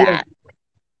back to Yeah. that.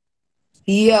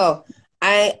 Yo,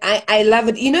 I love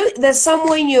it. There's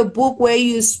somewhere in your book where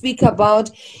you speak about,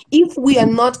 if we are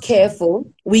not careful,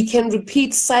 we can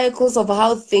repeat cycles of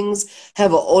how things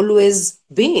have always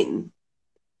been.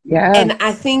 Yeah. And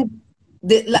I think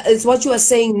that it's what you are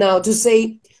saying now, to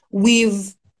say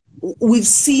we've we've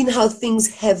seen how things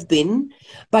have been,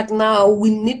 but now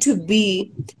we need to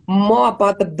be more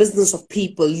about the business of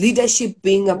people, leadership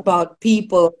being about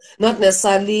people, not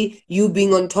necessarily you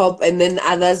being on top and then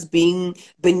others being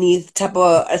beneath, type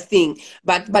of a thing.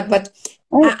 But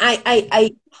Oh,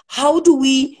 I how do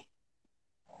we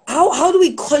how do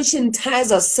we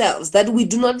conscientize ourselves that we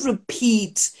do not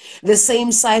repeat the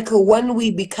same cycle when we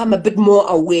become a bit more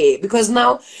aware? Because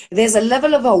now there's a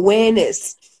level of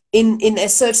awareness in a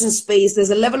certain space. There's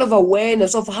a level of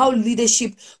awareness of how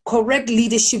correct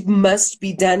leadership must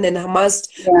be done and must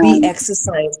be yeah.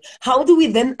 exercised. How do we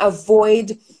then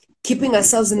avoid keeping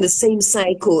ourselves in the same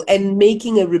cycle and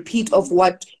making a repeat of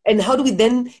what, and how do we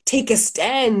then take a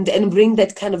stand and bring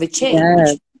that kind of a Yeah.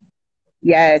 change?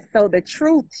 Yeah. So the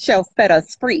truth shall set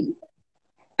us free.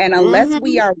 And unless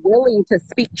we Hmm. are willing to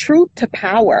speak truth to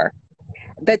power,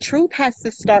 the truth has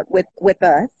to start with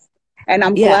us. And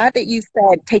I'm Yeah. glad that you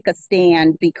said take a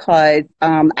stand, because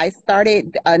I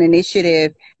started an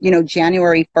initiative,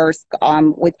 January 1st,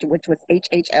 which was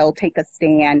HHL, Take a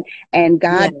Stand. And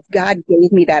Yeah. God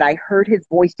gave me that. I heard his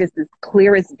voice just as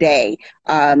clear as day.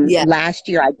 Yeah. Last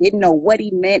year, I didn't know what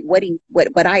he meant,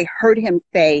 but I heard him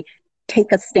say,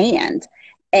 take a stand.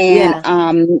 And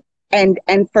Yeah.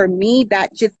 and for me,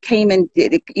 that just came in.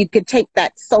 You could take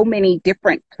that so many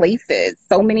different places,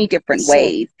 so many different Sure.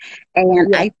 ways.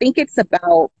 And Yeah. I think it's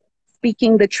about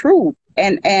speaking the truth.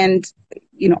 And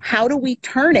how do we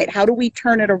turn it? How do we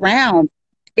turn it around?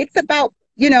 It's about,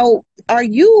 are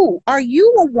you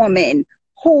a woman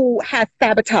who has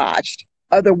sabotaged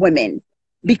other women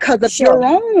because of Sure. your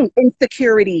own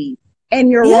insecurities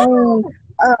and your Yeah. own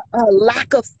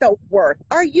lack of self-worth?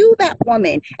 Are you that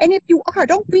woman? And if you are,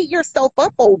 don't beat yourself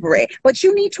up over it, but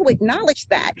you need to acknowledge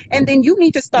that, and then you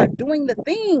need to start doing the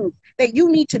things that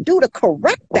you need to do to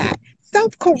correct that,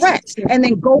 self-correct, Sure. and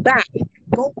then go back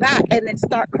and then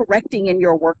start correcting in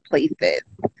your workplaces.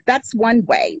 That's one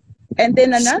way. And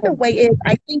then another Sure. way is,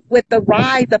 I think, with the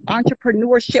rise of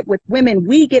entrepreneurship with women,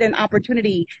 we get an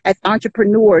opportunity as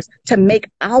entrepreneurs to make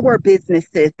our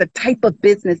businesses the type of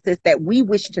businesses that we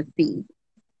wish to see.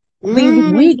 We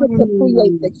get to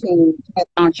create the Mm. change as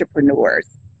entrepreneurs.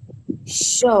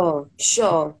 Sure.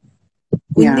 Sure.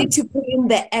 We Yeah. need to put in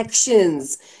the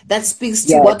actions that speaks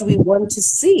to Yes. what we want to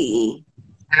see.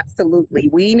 Absolutely.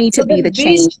 We need to So be the the vision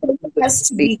change that we wish has to to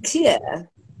see. be clear.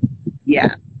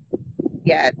 Yeah.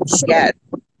 Yes. Sure. Yes.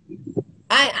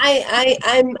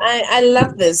 I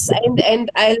love this, and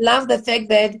I love the fact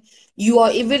that you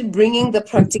are even bringing the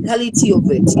practicality of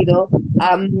it,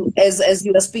 as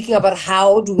you are speaking about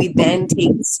how do we then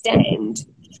take a stand?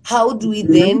 How do we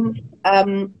Mhm.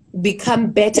 then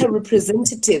become better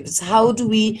representatives? How do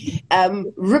we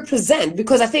represent?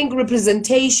 Because I think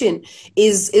representation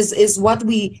is what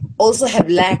we also have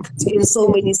lacked in so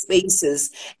many spaces,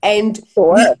 and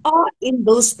Sure. we are in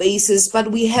those spaces,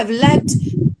 but we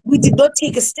did not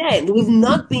take a stand. We've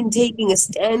not been taking a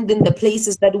stand in the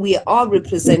places that we are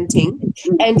representing.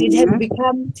 And it has Mhm.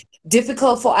 become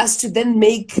difficult for us to then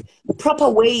make proper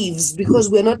waves because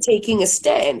we're not taking a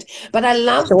stand. But I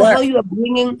love Sure. how you are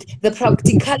bringing the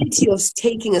practicality of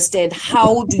taking a stand.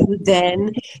 How do you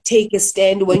then take a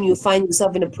stand when you find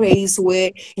yourself in a place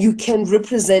where you can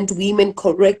represent women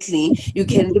correctly, you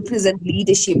can represent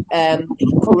leadership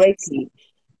correctly?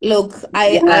 Look,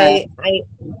 Yeah.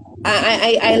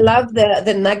 I love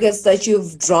the nuggets that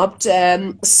you've dropped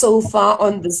so far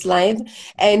on this live,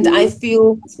 and I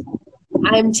feel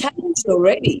I'm challenged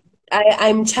already.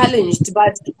 I'm challenged,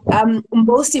 but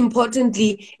most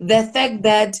importantly, the fact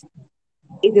that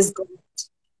it is good.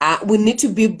 We need to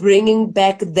be bringing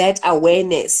back that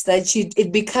awareness that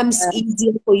it becomes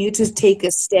easier for you to take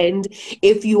a stand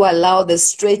if you allow the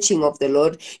stretching of the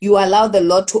Lord. You allow the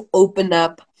Lord to open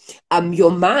up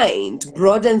your mind,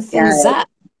 broaden things Yeah. up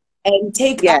and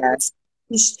take out Yeah.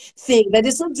 this thing that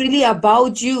is not really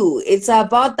about you. It's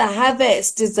about the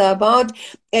harvest. It's about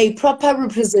a proper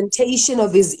representation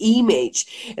of his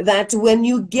image. That when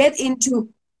you get into,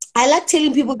 I like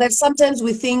telling people that sometimes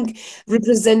we think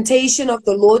representation of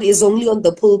the Lord is only on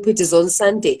the pulpit, is on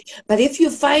Sunday. But if you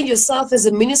find yourself as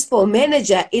a municipal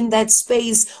manager in that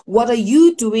space, what are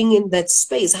you doing in that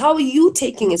space? How are you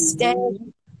taking a stand?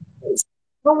 Mhm.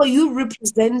 How are you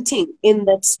representing in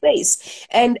that space?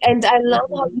 And I love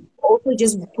how Mhm. you also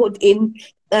just brought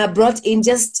in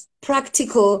just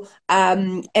practical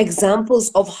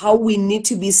examples of how we need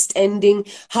to be standing,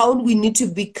 how we need to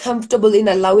be comfortable in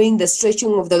allowing the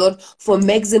stretching of the Lord for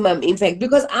maximum impact.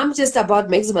 Because I'm just about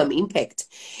maximum impact.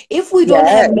 If we don't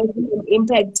have Yes. maximum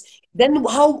impact, then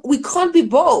how we can't be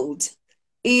bold,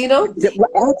 you know?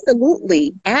 Well,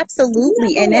 absolutely.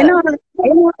 Absolutely. And Yeah, in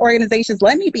our organizations,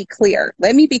 let me be clear.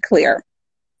 Let me be clear.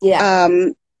 yeah,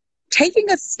 Um,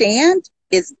 Taking a stand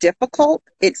is difficult.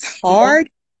 It's yeah, hard.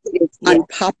 It's yeah.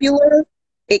 unpopular.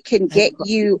 It can get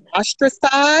you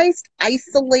ostracized,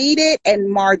 isolated, and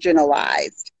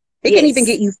marginalized. It can even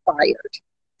Yes. get you fired.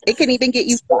 It can even get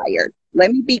you fired.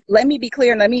 Let me be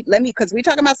clear. Let me because we're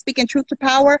talking about speaking truth to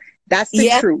power. That's the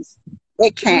Yeah. truth.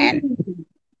 It can. Mm.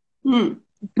 Mm.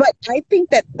 But I think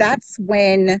that that's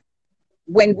when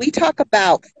we talk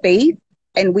about faith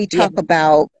and we Yeah. talk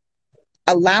about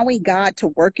allowing God to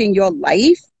work in your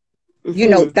life,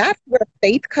 Mm-hmm. that's where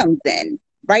faith comes in,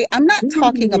 right? I'm not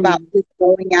talking about Mm. just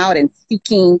going out and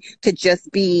seeking to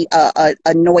just be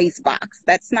a noise box.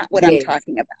 That's not what I'm Yes.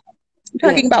 talking about. I'm Yeah.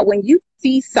 talking about when you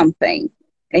see something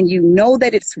and you know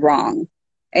that it's wrong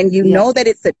and you Yeah. know that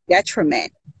it's a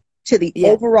detriment to the Yeah.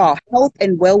 overall health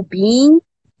and well being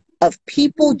of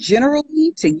people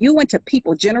generally, to you and to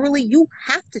people generally, you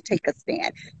have to take a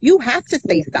stand. You have to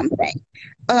say Sure. something.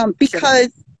 Sure.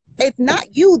 Because if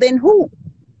not you, then who?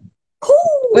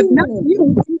 If not Cool.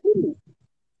 you, then who?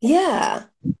 Yeah.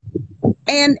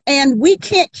 And we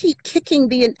can't keep kicking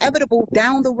the inevitable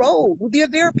down the road.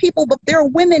 There are people, but there are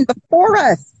women before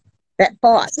us that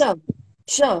fought. Sure.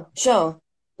 Sure. Sure.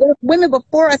 There are women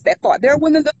before us that fought. There are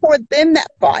women before them that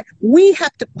fought. We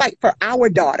have to fight for our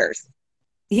daughters.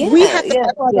 We Yeah. have to Yeah.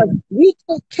 fight for our Yeah. daughters. We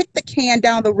can't kick the can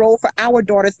down the road for our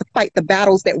daughters to fight the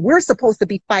battles that we're supposed to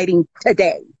be fighting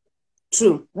today.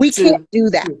 True. We can't True. do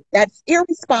that. True. That's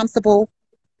irresponsible.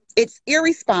 It's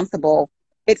irresponsible.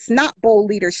 It's not bold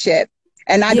leadership.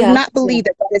 And I do Yeah. not Yeah. believe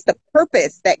that that is the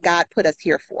purpose that God put us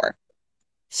here for.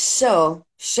 Sure.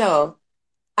 Sure.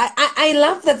 I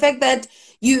love the fact that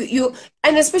you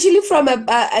and especially from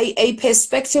a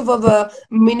perspective of a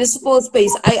municipal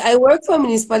space. I work for a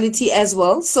municipality as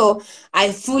well, so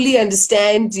I fully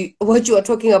understand what you are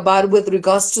talking about with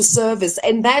regards to service,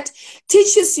 and that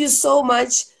teaches you so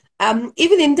much,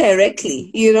 even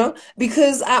indirectly,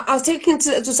 because I was talking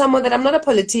to someone that I'm not a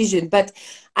politician, but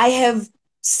I have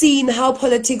seen how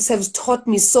politics has taught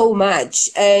me so much,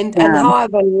 and Yeah, how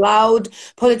I've allowed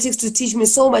politics to teach me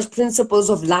so much principles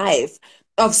of life,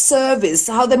 of service,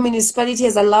 how the municipality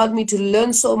has allowed me to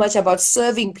learn so much about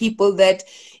serving people that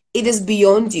it is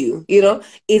beyond you,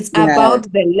 it's Yes,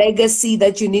 about the legacy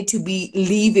that you need to be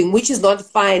leaving, which is not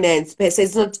finance per se,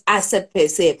 it's not asset per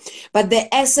se, but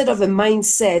the asset of a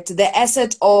mindset, the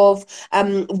asset of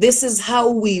this is how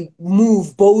we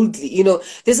move boldly,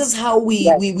 this is how we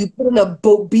yes, we, we put in a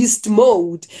beast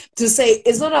mode to say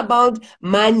it's not about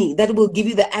money that will give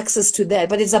you the access to that,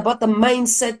 but it's about the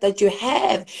mindset that you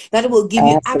have that will give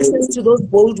you access absolutely. to those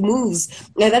bold moves,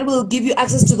 and that will give you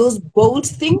access to those bold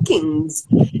thinkings.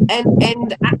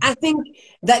 And I think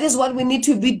that is what we need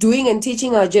to be doing and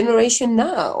teaching our generation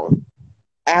now.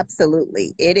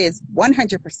 Absolutely. It is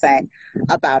 100%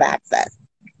 about access.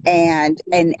 And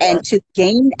Yeah. to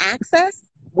gain access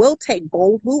will take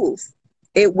bold moves.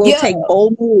 It will Yeah. take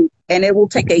bold moves and it will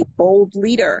take a bold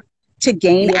leader to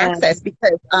gain Yeah. access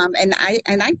because and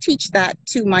I teach that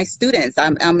to my students.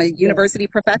 I'm a Yeah. university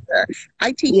professor.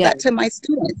 I teach Yeah. that to my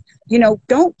students.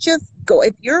 Don't just go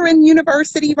if you're in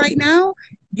university right now.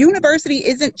 University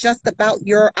isn't just about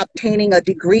your obtaining a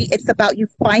degree. It's about you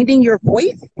finding your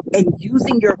voice and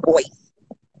using your voice.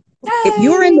 If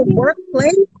you're in the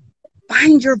workplace,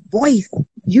 find your voice.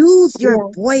 Use your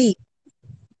Yeah. voice.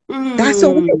 That's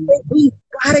what Mm. we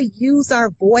gotta use our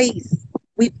voice.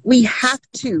 We have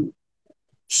to.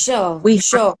 Sure. We have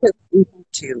Sure. to. We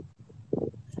have to.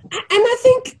 And I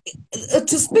think,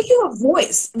 to speaking of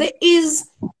voice,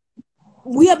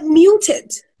 we are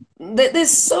muted. There's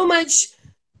so much,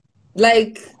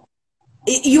 like,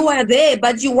 you are there,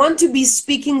 but you want to be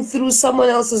speaking through someone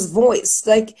else's voice.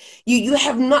 Like, you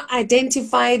have not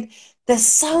identified the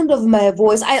sound of my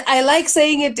voice. I like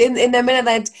saying it in a manner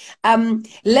that,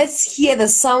 let's hear the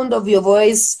sound of your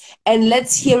voice and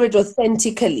let's hear it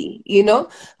authentically,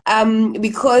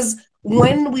 because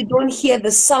when we don't hear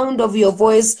the sound of your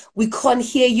voice, we can't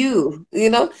hear you.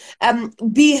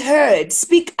 Be heard,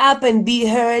 speak up and be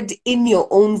heard in your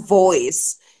own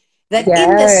voice, that in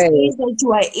the Yes. space that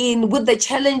you are in, with the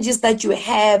challenges that you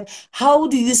have, how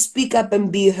do you speak up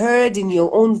and be heard in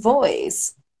your own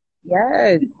voice?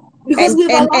 Yes. Because And we've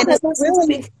and allowed and it's ourselves to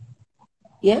really speak.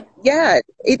 Yeah. yeah.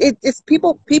 It's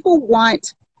people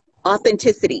want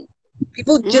authenticity.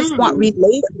 People just want Mm.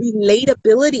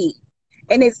 relatability.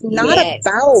 And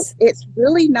Yes. it's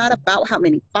really not about how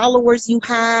many followers you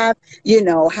have,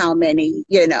 how many,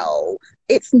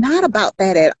 it's not about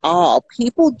that at all.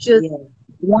 People just Yeah.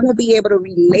 want to be able to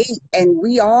relate, and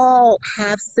we all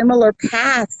have similar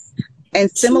paths and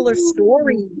similar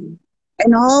stories. True.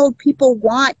 And all people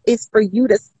want is for you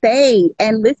to say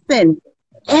and listen.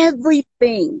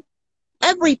 Everything,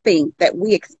 everything that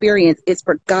we experience is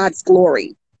for God's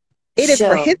glory. It is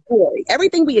for Sure. His glory.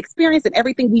 Everything we experience and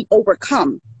everything we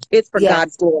overcome is for Yeah.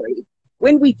 God's glory.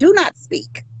 When we do not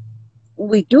speak,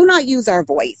 we do not use our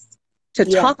voice to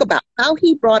Yeah. talk about how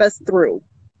He brought us through,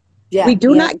 we Yeah. do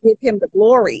Yeah. not give Him the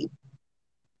glory.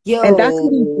 And that's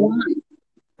what He Yo. wants.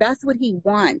 That's what He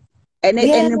wants. Yeah.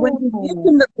 And when we give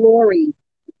Him the glory,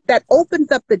 that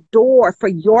opens up the door for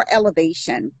your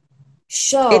elevation. It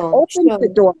Sure. opens the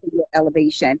Sure. door for your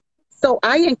elevation. So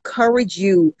I encourage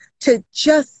you to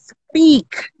just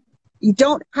speak. You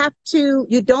don't have to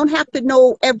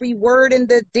know every word in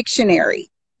the dictionary.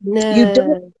 You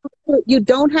don't No. you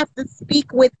don't have to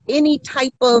speak with any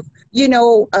type of,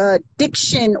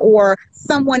 diction or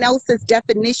someone else's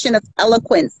definition of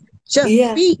eloquence. Just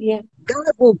Yeah. speak. Yeah.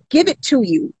 God will give it to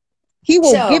you. He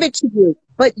will give Sure. it to you.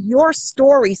 But your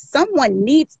story, someone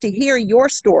needs to hear your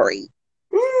story.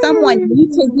 Someone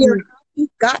needs to hear Mm. how you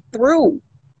got through,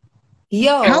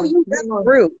 how Yo. you got Yo.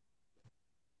 through.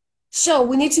 Sure,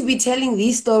 we need to be telling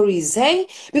these stories, hey?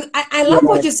 Because I love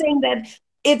what Yes, you're saying, that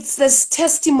it's this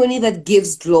testimony that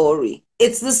gives glory.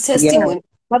 It's this yes. testimony.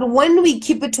 But when we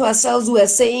keep it to ourselves, we are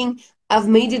saying, I've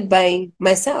made it by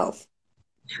myself.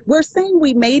 We're saying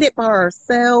we made it by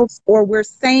ourselves, or we're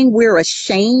saying we're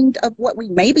ashamed of what we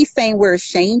may be saying we're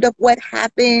ashamed of what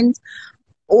happened,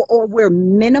 or we're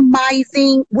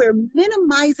minimizing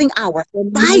our We're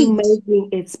fight, minimizing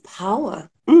its power.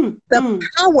 Mm, the mm.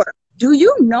 power. Do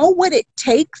you know what it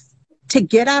takes to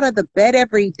get out of the bed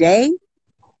every day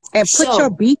and put your Sure,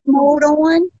 beast mode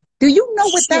on? Do you know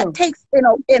what that sure. takes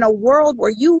in a world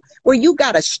where you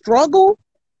gotta struggle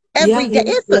Yeah, every day?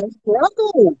 yeah, It's a yeah.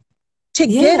 struggle to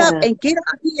get up Yeah, and get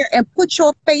out here and put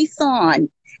your face on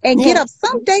and get yeah. up.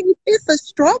 Some days it's a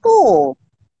struggle.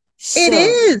 It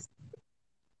Sure, is.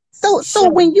 So sure.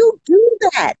 when you do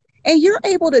that and you're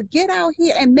able to get out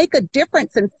here and make a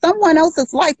difference in someone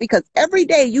else's life, because every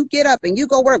day you get up and you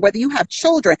go work, whether you have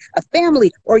children, a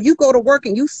family, or you go to work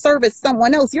and you service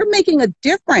someone else, you're making a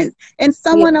difference in Yeah,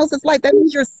 someone else's life. That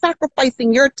means you're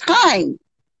sacrificing your time.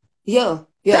 yeah,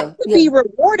 That's yeah, to yeah. be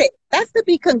rewarded. That's to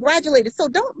be congratulated. So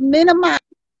don't minimize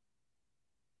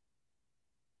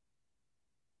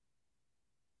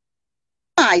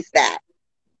minimize that.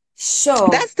 Sure,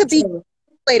 That's to be sure.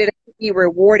 celebrated and to be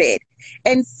rewarded.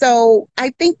 And so I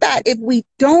think that if we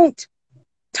don't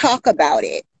talk about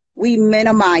it, we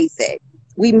minimize it.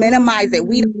 We minimize it.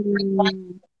 We don't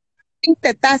Mm. think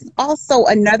that that's also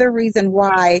another reason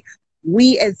why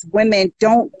we as women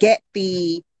don't get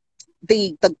the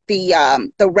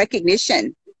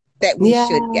recognition that we Yeah,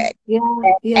 should get. yeah,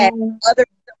 And yeah. other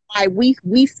reason why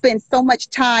we spend so much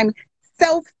time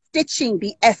self stitching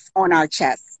the S on our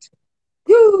chest.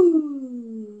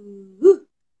 Whew.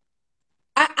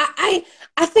 I, I, I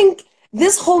I think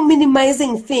this whole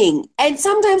minimizing thing, and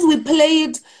sometimes we play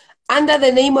it under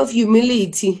the name of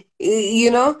humility,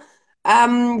 that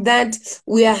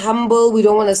we are humble, we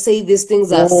don't want to say these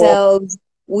things Oh, ourselves.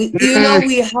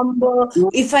 We're humble.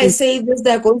 If I mm, say this,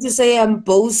 they're going to say I'm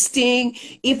boasting.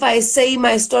 If I say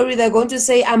my story, they're going to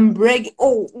say I'm bragging,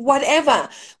 or whatever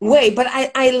way. But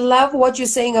I love what you're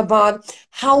saying about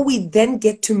how we then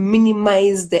get to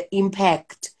minimize the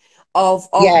impact of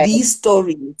yes, these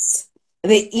stories,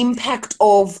 the impact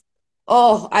of,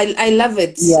 oh, I love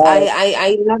it. yes,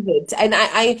 I love it. And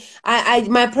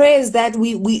my prayer is that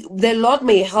we the Lord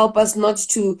may help us not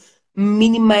to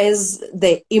minimize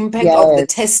the impact of the yes,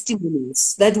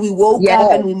 testimonies that we woke up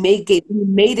yes, and we made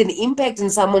an impact in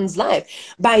someone's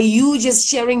life by you just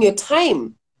sharing your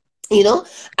time. I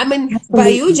mean, by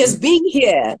you absolutely. just being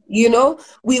here,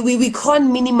 we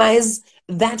can't minimize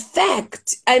that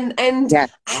fact. And Yes,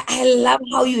 I love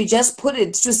how you just put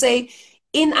it to say,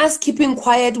 in us keeping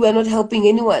quiet, we're not helping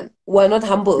anyone. We're not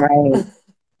humble. right.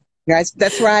 Yes,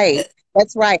 that's right.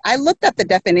 That's right. I looked up the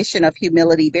definition of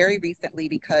humility very recently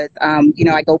because,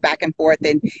 I go back and forth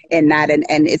in that,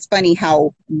 and it's funny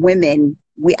how women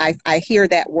I hear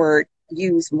that word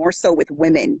used more so with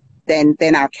women than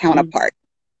our Mm. counterpart.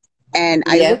 And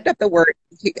I Yeah, looked up the word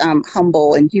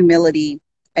humble and humility,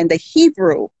 and the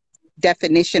Hebrew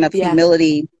definition of yeah,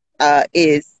 humility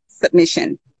is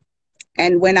submission.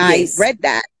 And when I yes, read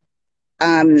that,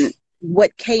 um,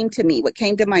 what came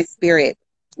to my spirit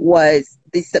was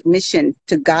the submission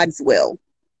to God's will.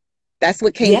 That's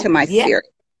what came yeah, to my yeah, spirit.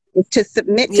 To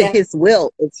submit to yeah, his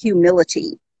will is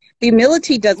humility.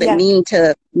 Humility doesn't yeah, mean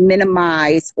to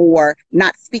minimize or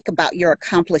not speak about your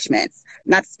accomplishments,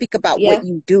 not speak about what yeah,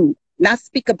 you do, not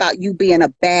speak about you being a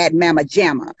bad mama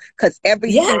jamma, because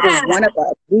every single yeah, one of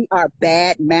us, we are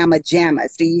bad mama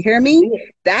jammas. Do you hear me?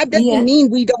 That doesn't yeah,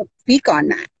 mean we don't speak on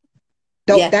that.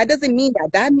 Don't, yeah, that doesn't mean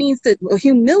that. That means that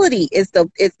humility is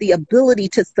the ability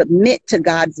to submit to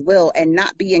God's will and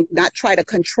not try to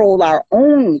control our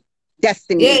own yeah,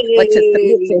 destiny, but to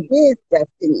submit to yeah, His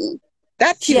destiny.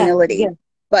 That's yeah, yeah. humility.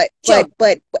 But but Sure.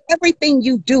 but everything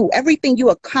you do, everything you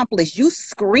accomplish, you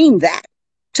scream that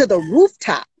to the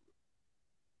rooftop.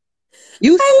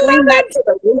 You I scream love that it. to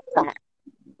the rooftop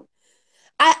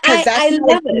I, because I, that's I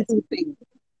not an love it. easy thing.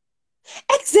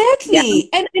 Yeah. Exactly.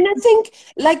 And I think,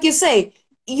 like you say,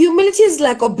 humility is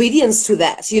like obedience to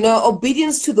that,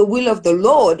 obedience to the will of the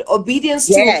Lord, obedience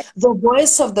to Yes. the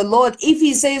voice of the Lord. If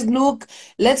He says, look,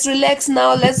 let's relax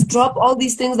now, let's drop all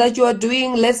these things that you are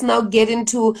doing, let's now get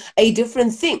into a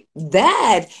different thing.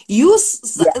 That you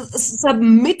Yes.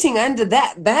 submitting under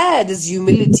that is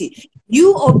humility.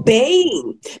 You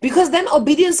obeying, because then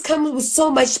obedience comes with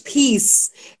so much peace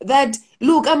that,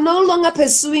 look, I'm no longer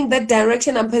pursuing that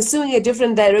direction, I'm pursuing a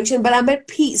different direction, but I'm at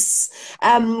peace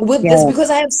with this Yes. because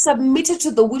I have submitted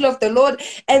to the will of the Lord,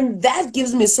 and that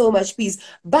gives me so much peace.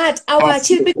 But our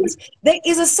achievement, Absolutely. because there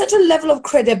is a certain level of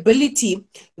credibility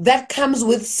that comes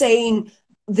with saying,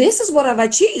 this is what I've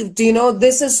achieved,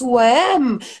 this is who I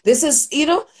am, this is,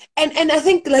 and I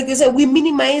think, like you said, we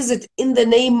minimize it in the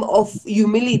name of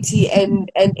humility, and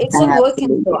it's not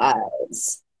working for Absolutely.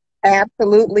 us.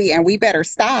 Absolutely. And we better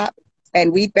stop.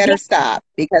 And we better Yeah, stop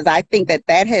because I think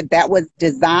that was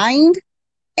designed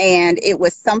and it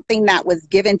was something that was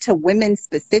given to women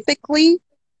specifically.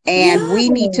 And yeah. we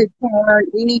need to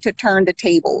turn the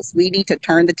tables. We need to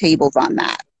turn the tables on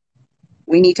that.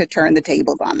 We need to turn the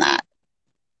tables on that.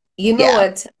 You know Yeah.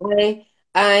 what? We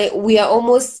are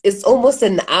it's almost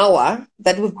an hour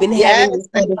that we've been Yes. having this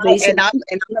And conversation.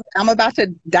 I'm about to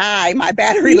die. My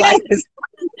battery Yeah, life is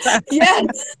yeah.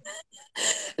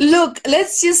 Look,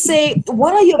 let's just say,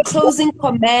 what are your closing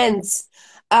comments,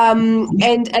 and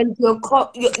your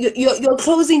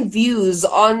closing views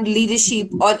on leadership?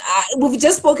 We've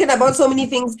just spoken about so many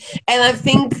things, and I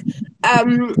think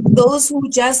those who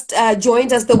just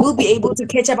joined us, they will be able to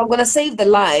catch up. I'm gonna save the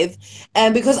live,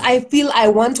 because I feel I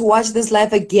want to watch this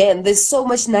live again. There's so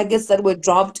much nuggets that were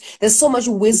dropped. There's so much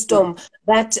wisdom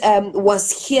that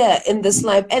was here in this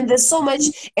live, and there's so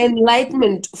much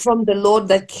enlightenment from the Lord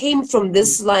that came from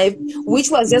this life,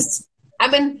 which was just, I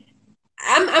mean,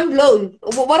 I'm blown.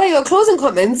 What are your closing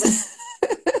comments?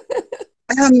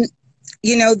 Um,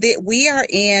 that we are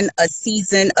in a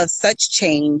season of such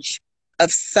change,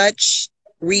 of such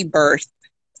rebirth,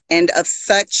 and of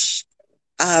such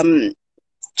um,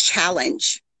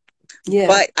 challenge. Yeah,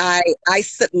 But I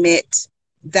submit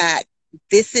that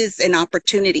this is an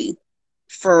opportunity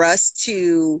for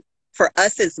for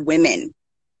us as women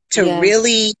to yeah,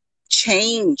 really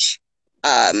change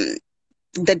um,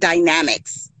 the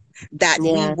dynamics that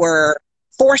we yeah, were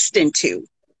forced into,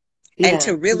 and yeah,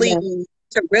 to really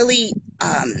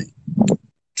um,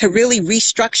 to really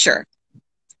restructure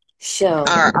sure.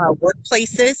 our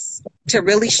workplaces, to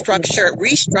really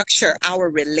restructure our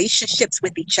relationships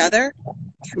with each other,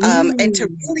 and to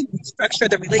Mm. really restructure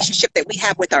the relationship that we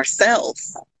have with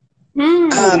ourselves,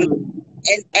 um, Mm.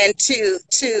 and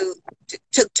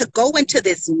to go into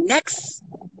this next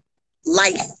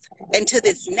life, into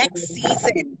this next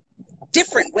season,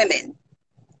 different women,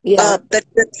 Yeah,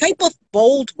 the type of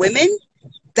bold women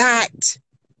that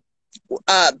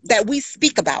that we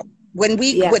speak about, when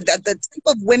we yeah, with the type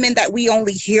of women that we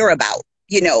only hear about,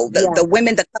 yeah, the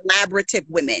women, the collaborative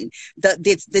women,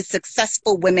 the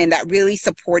successful women that really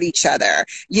support each other,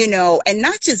 and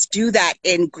not just do that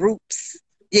in groups,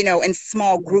 in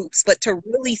small groups, but to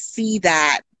really see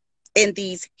that in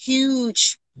these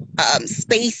huge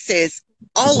spaces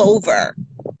all over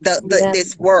yeah,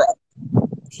 this world.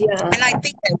 yeah. And I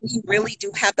think that we really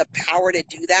do have the power to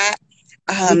do that.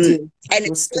 We Um, do. and it's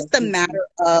Most just a definitely. matter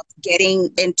of getting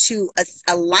into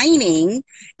aligning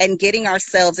and getting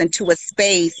ourselves into a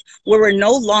space where we're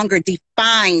no longer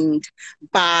defined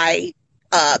by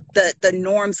the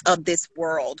norms of this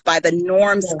world, by the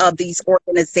norms Yeah, of these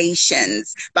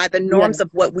organizations, by the yeah, norms of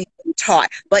what we've been taught,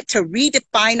 but to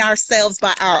redefine ourselves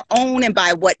by our own and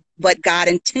by what God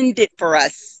intended for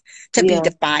us to be yeah,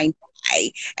 defined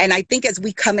by. And I think as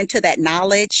we come into that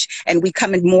knowledge and we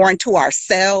come in more into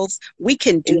ourselves, we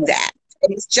can do yeah, that.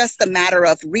 And it's just a matter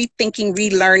of rethinking,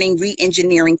 relearning,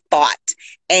 re-engineering thought,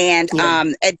 yeah,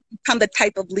 and become the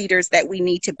type of leaders that we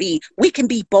need to be. We can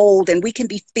be bold and we can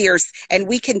be fierce and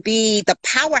we can be the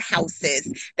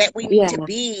powerhouses that we need yeah. to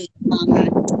be,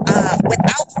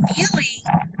 without feeling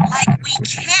like we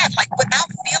can't, like without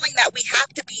feeling that we have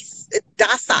to be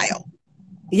docile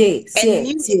Yes, and yes,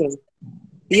 muted yes,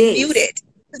 and yes. muted,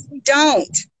 because we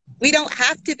don't. We don't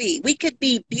have to be. We could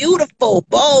be beautiful,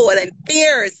 bold, and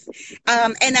fierce,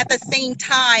 and at the same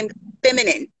time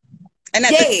feminine. And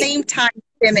at the Yay. same time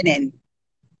feminine,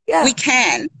 we Yeah.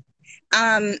 can.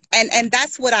 And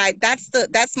that's what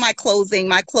that's my closing.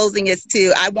 My closing is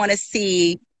to, I want to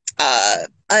see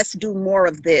us do more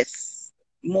of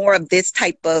this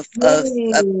type of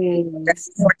Yes.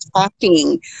 more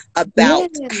talking about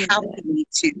Yeah. how we need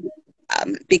to,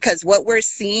 because what we're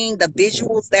seeing, the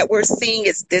visuals that we're seeing,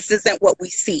 is this isn't what we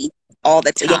see all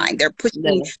the Yeah. time.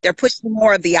 No. They're pushing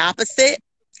more of the opposite,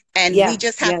 and Yeah. Yeah. we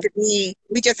just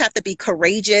have to be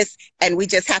courageous, and we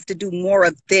just have to do more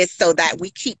of this so that we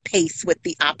keep pace with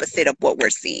the opposite of what we're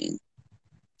seeing.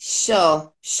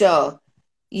 Sure. Sure.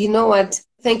 You know what?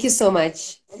 Thank you so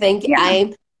much. Yeah,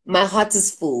 My heart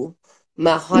is full.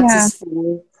 My heart yeah, is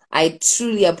full. I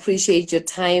truly appreciate your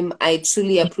time. I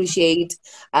truly appreciate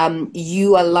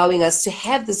you allowing us to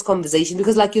have this conversation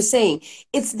because, like you're saying,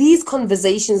 it's these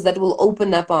conversations that will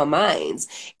open up our minds.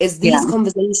 It's yeah, these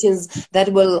conversations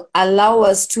that will allow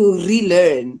us to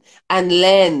relearn and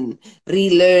learn,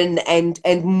 relearn and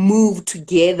move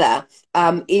together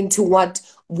into what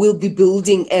we'll be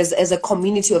building as a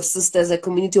community of sisters, a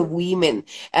community of women,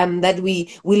 that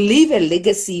we leave a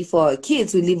legacy for our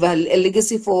kids, we leave a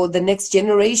legacy for the next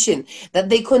generation, that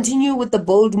they continue with the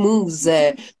bold moves,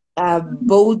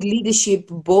 bold leadership,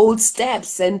 bold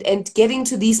steps, and getting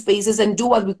to these spaces and do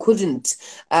what we couldn't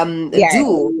yes,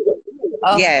 do.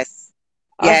 Uh, yes,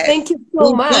 Thank yes. you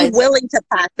so Be much. willing to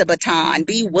pass the baton.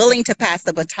 Be willing to pass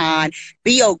the baton.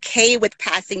 Be okay with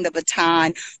passing the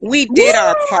baton. We did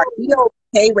our part. Yeah.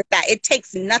 Be okay with that. It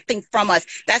takes nothing from us.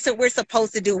 That's what we're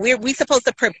supposed to do. We're supposed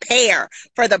to prepare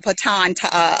for the baton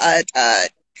to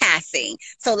passing.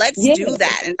 So let's Yeah. do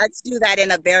that, and let's do that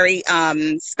in a very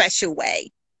special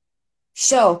way.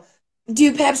 Sure. Do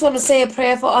you perhaps want to say a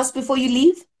prayer for us before you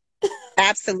leave?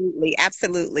 Absolutely,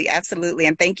 absolutely, absolutely.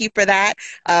 And thank you for that.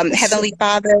 Heavenly Sure.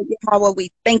 Father, Yahweh,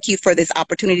 we thank you for this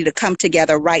opportunity to come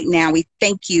together right now. We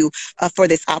thank you for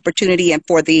this opportunity and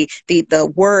for the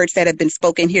words that have been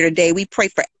spoken here today. We pray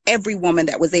for every woman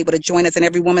that was able to join us and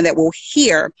every woman that will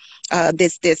hear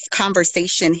this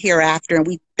conversation hereafter. And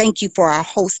we thank you for our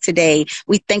host today.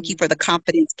 We thank you for the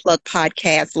Confidence Plug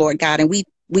podcast, Lord God. And we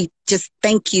We just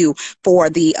thank you for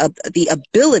the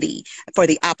ability, for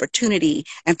the opportunity,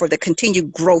 and for the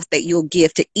continued growth that you'll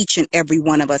give to each and every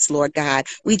one of us, Lord God.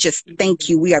 We just thank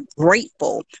you. We are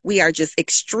grateful. We are just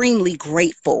extremely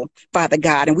grateful, Father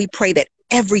God. And we pray that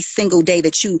every single day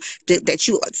that you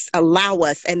allow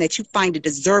us and that you find it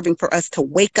deserving for us to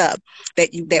wake up,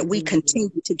 that we continue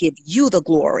to give you the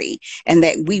glory, and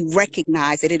that we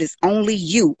recognize that it is only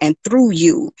you and through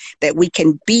you that we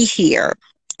can be here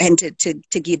and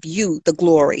to give you the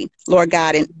glory, Lord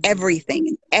God. In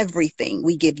everything,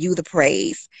 we give you the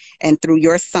praise. And through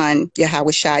your Son,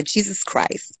 Yahweh Shai, Jesus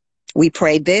Christ, we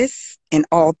pray this in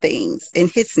all things. In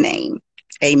his name,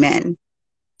 amen.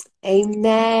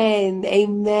 Amen.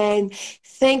 Amen.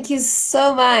 Thank you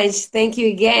so much. Thank you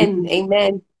again.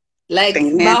 Amen. Like my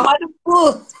Amen. heart is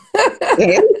full.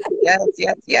 Yes, yes,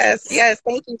 yes, yes, yes.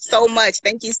 Thank you so much.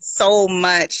 Thank you so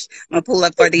much,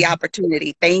 Mapula, for the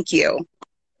opportunity. Thank you.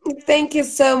 Thank you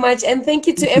so much. And thank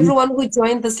you to Mhm. everyone who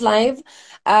joined this live.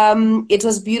 It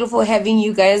was beautiful having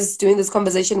you guys doing this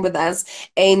conversation with us.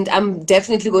 And I'm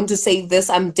definitely going to save this.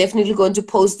 I'm definitely going to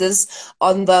post this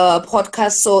on the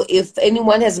podcast. So if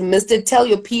anyone has missed it, tell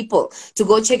your people to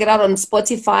go check it out on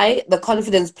Spotify, The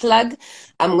Confidence Plug.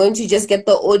 I'm going to just get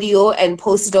the audio and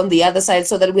post it on the other side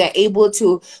so that we are able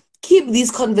to keep these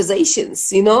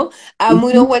conversations, Mhm.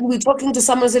 when we're talking to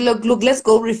someone, say, look, let's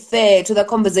go refer to the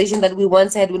conversation that we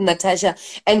once had with Natasha,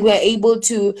 and we're able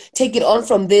to take it on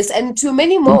from this and to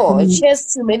many more, Mhm.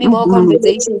 just to many more Mhm.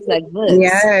 conversations like this.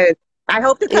 Yes. I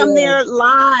hope to come Yeah. there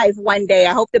live one day.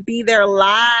 I hope to be there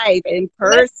live in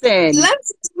person.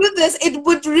 Let's do this. It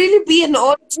would really be an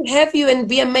honor to have you and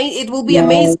be amazing. It will be Yes.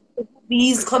 amazing to have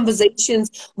these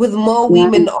conversations with more Yes.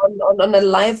 women on a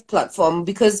live platform,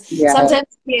 because Yes. sometimes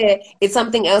here it's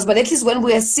something else, but at least when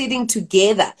we are sitting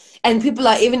together and people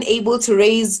are even able to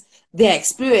raise their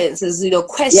experiences, Yes.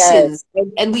 questions,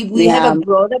 and we have a Yeah.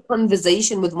 broader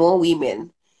conversation with more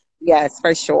women. Yes,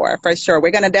 for sure. For sure.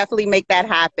 We're going to definitely make that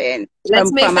happen.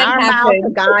 Let's make From that our mouth to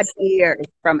happen. God's ears.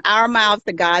 From our mouths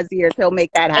to God's ears, he'll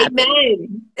make that happen.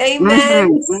 Amen. Mm-hmm,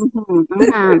 Amen. mm-hmm,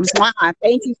 mm-hmm. Mwah.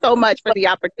 Thank you so much for the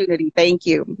opportunity. Thank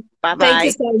you. Thank you Bye-bye.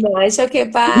 so much. Okay,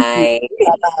 bye.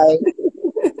 Bye-bye.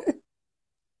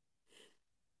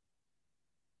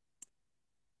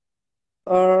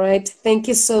 All right. Thank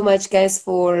you so much, guys,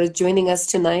 for joining us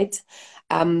tonight.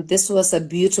 This was a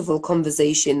beautiful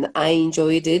conversation. I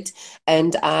enjoyed it,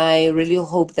 and I really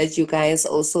hope that you guys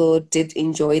also did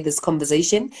enjoy this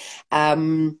conversation.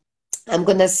 Um, I'm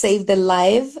gonna save the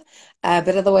live,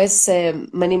 but otherwise,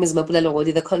 my name is Mapula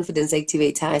Longodi, the Confidence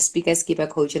Activator, speaker, skipper,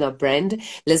 coach, and our brand.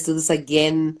 Let's do this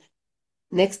again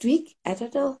next week. I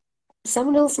don't know.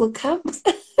 Someone else will come.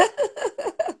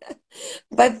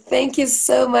 But thank you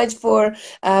so much for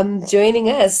joining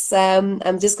us.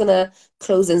 I'm just gonna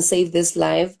close and save this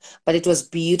live, but it was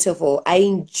beautiful.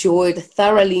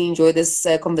 Thoroughly enjoyed this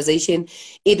conversation.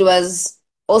 It was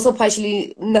also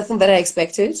partially nothing that I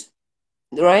expected,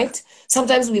 right?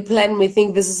 Sometimes we plan, we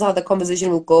think this is how the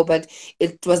conversation will go, but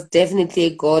it was definitely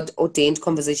a God ordained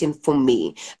conversation for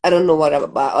me. I don't know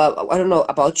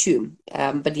about you,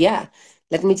 but yeah.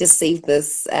 Let me just save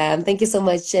this. Thank you so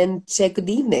much, and good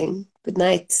evening. Good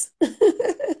night.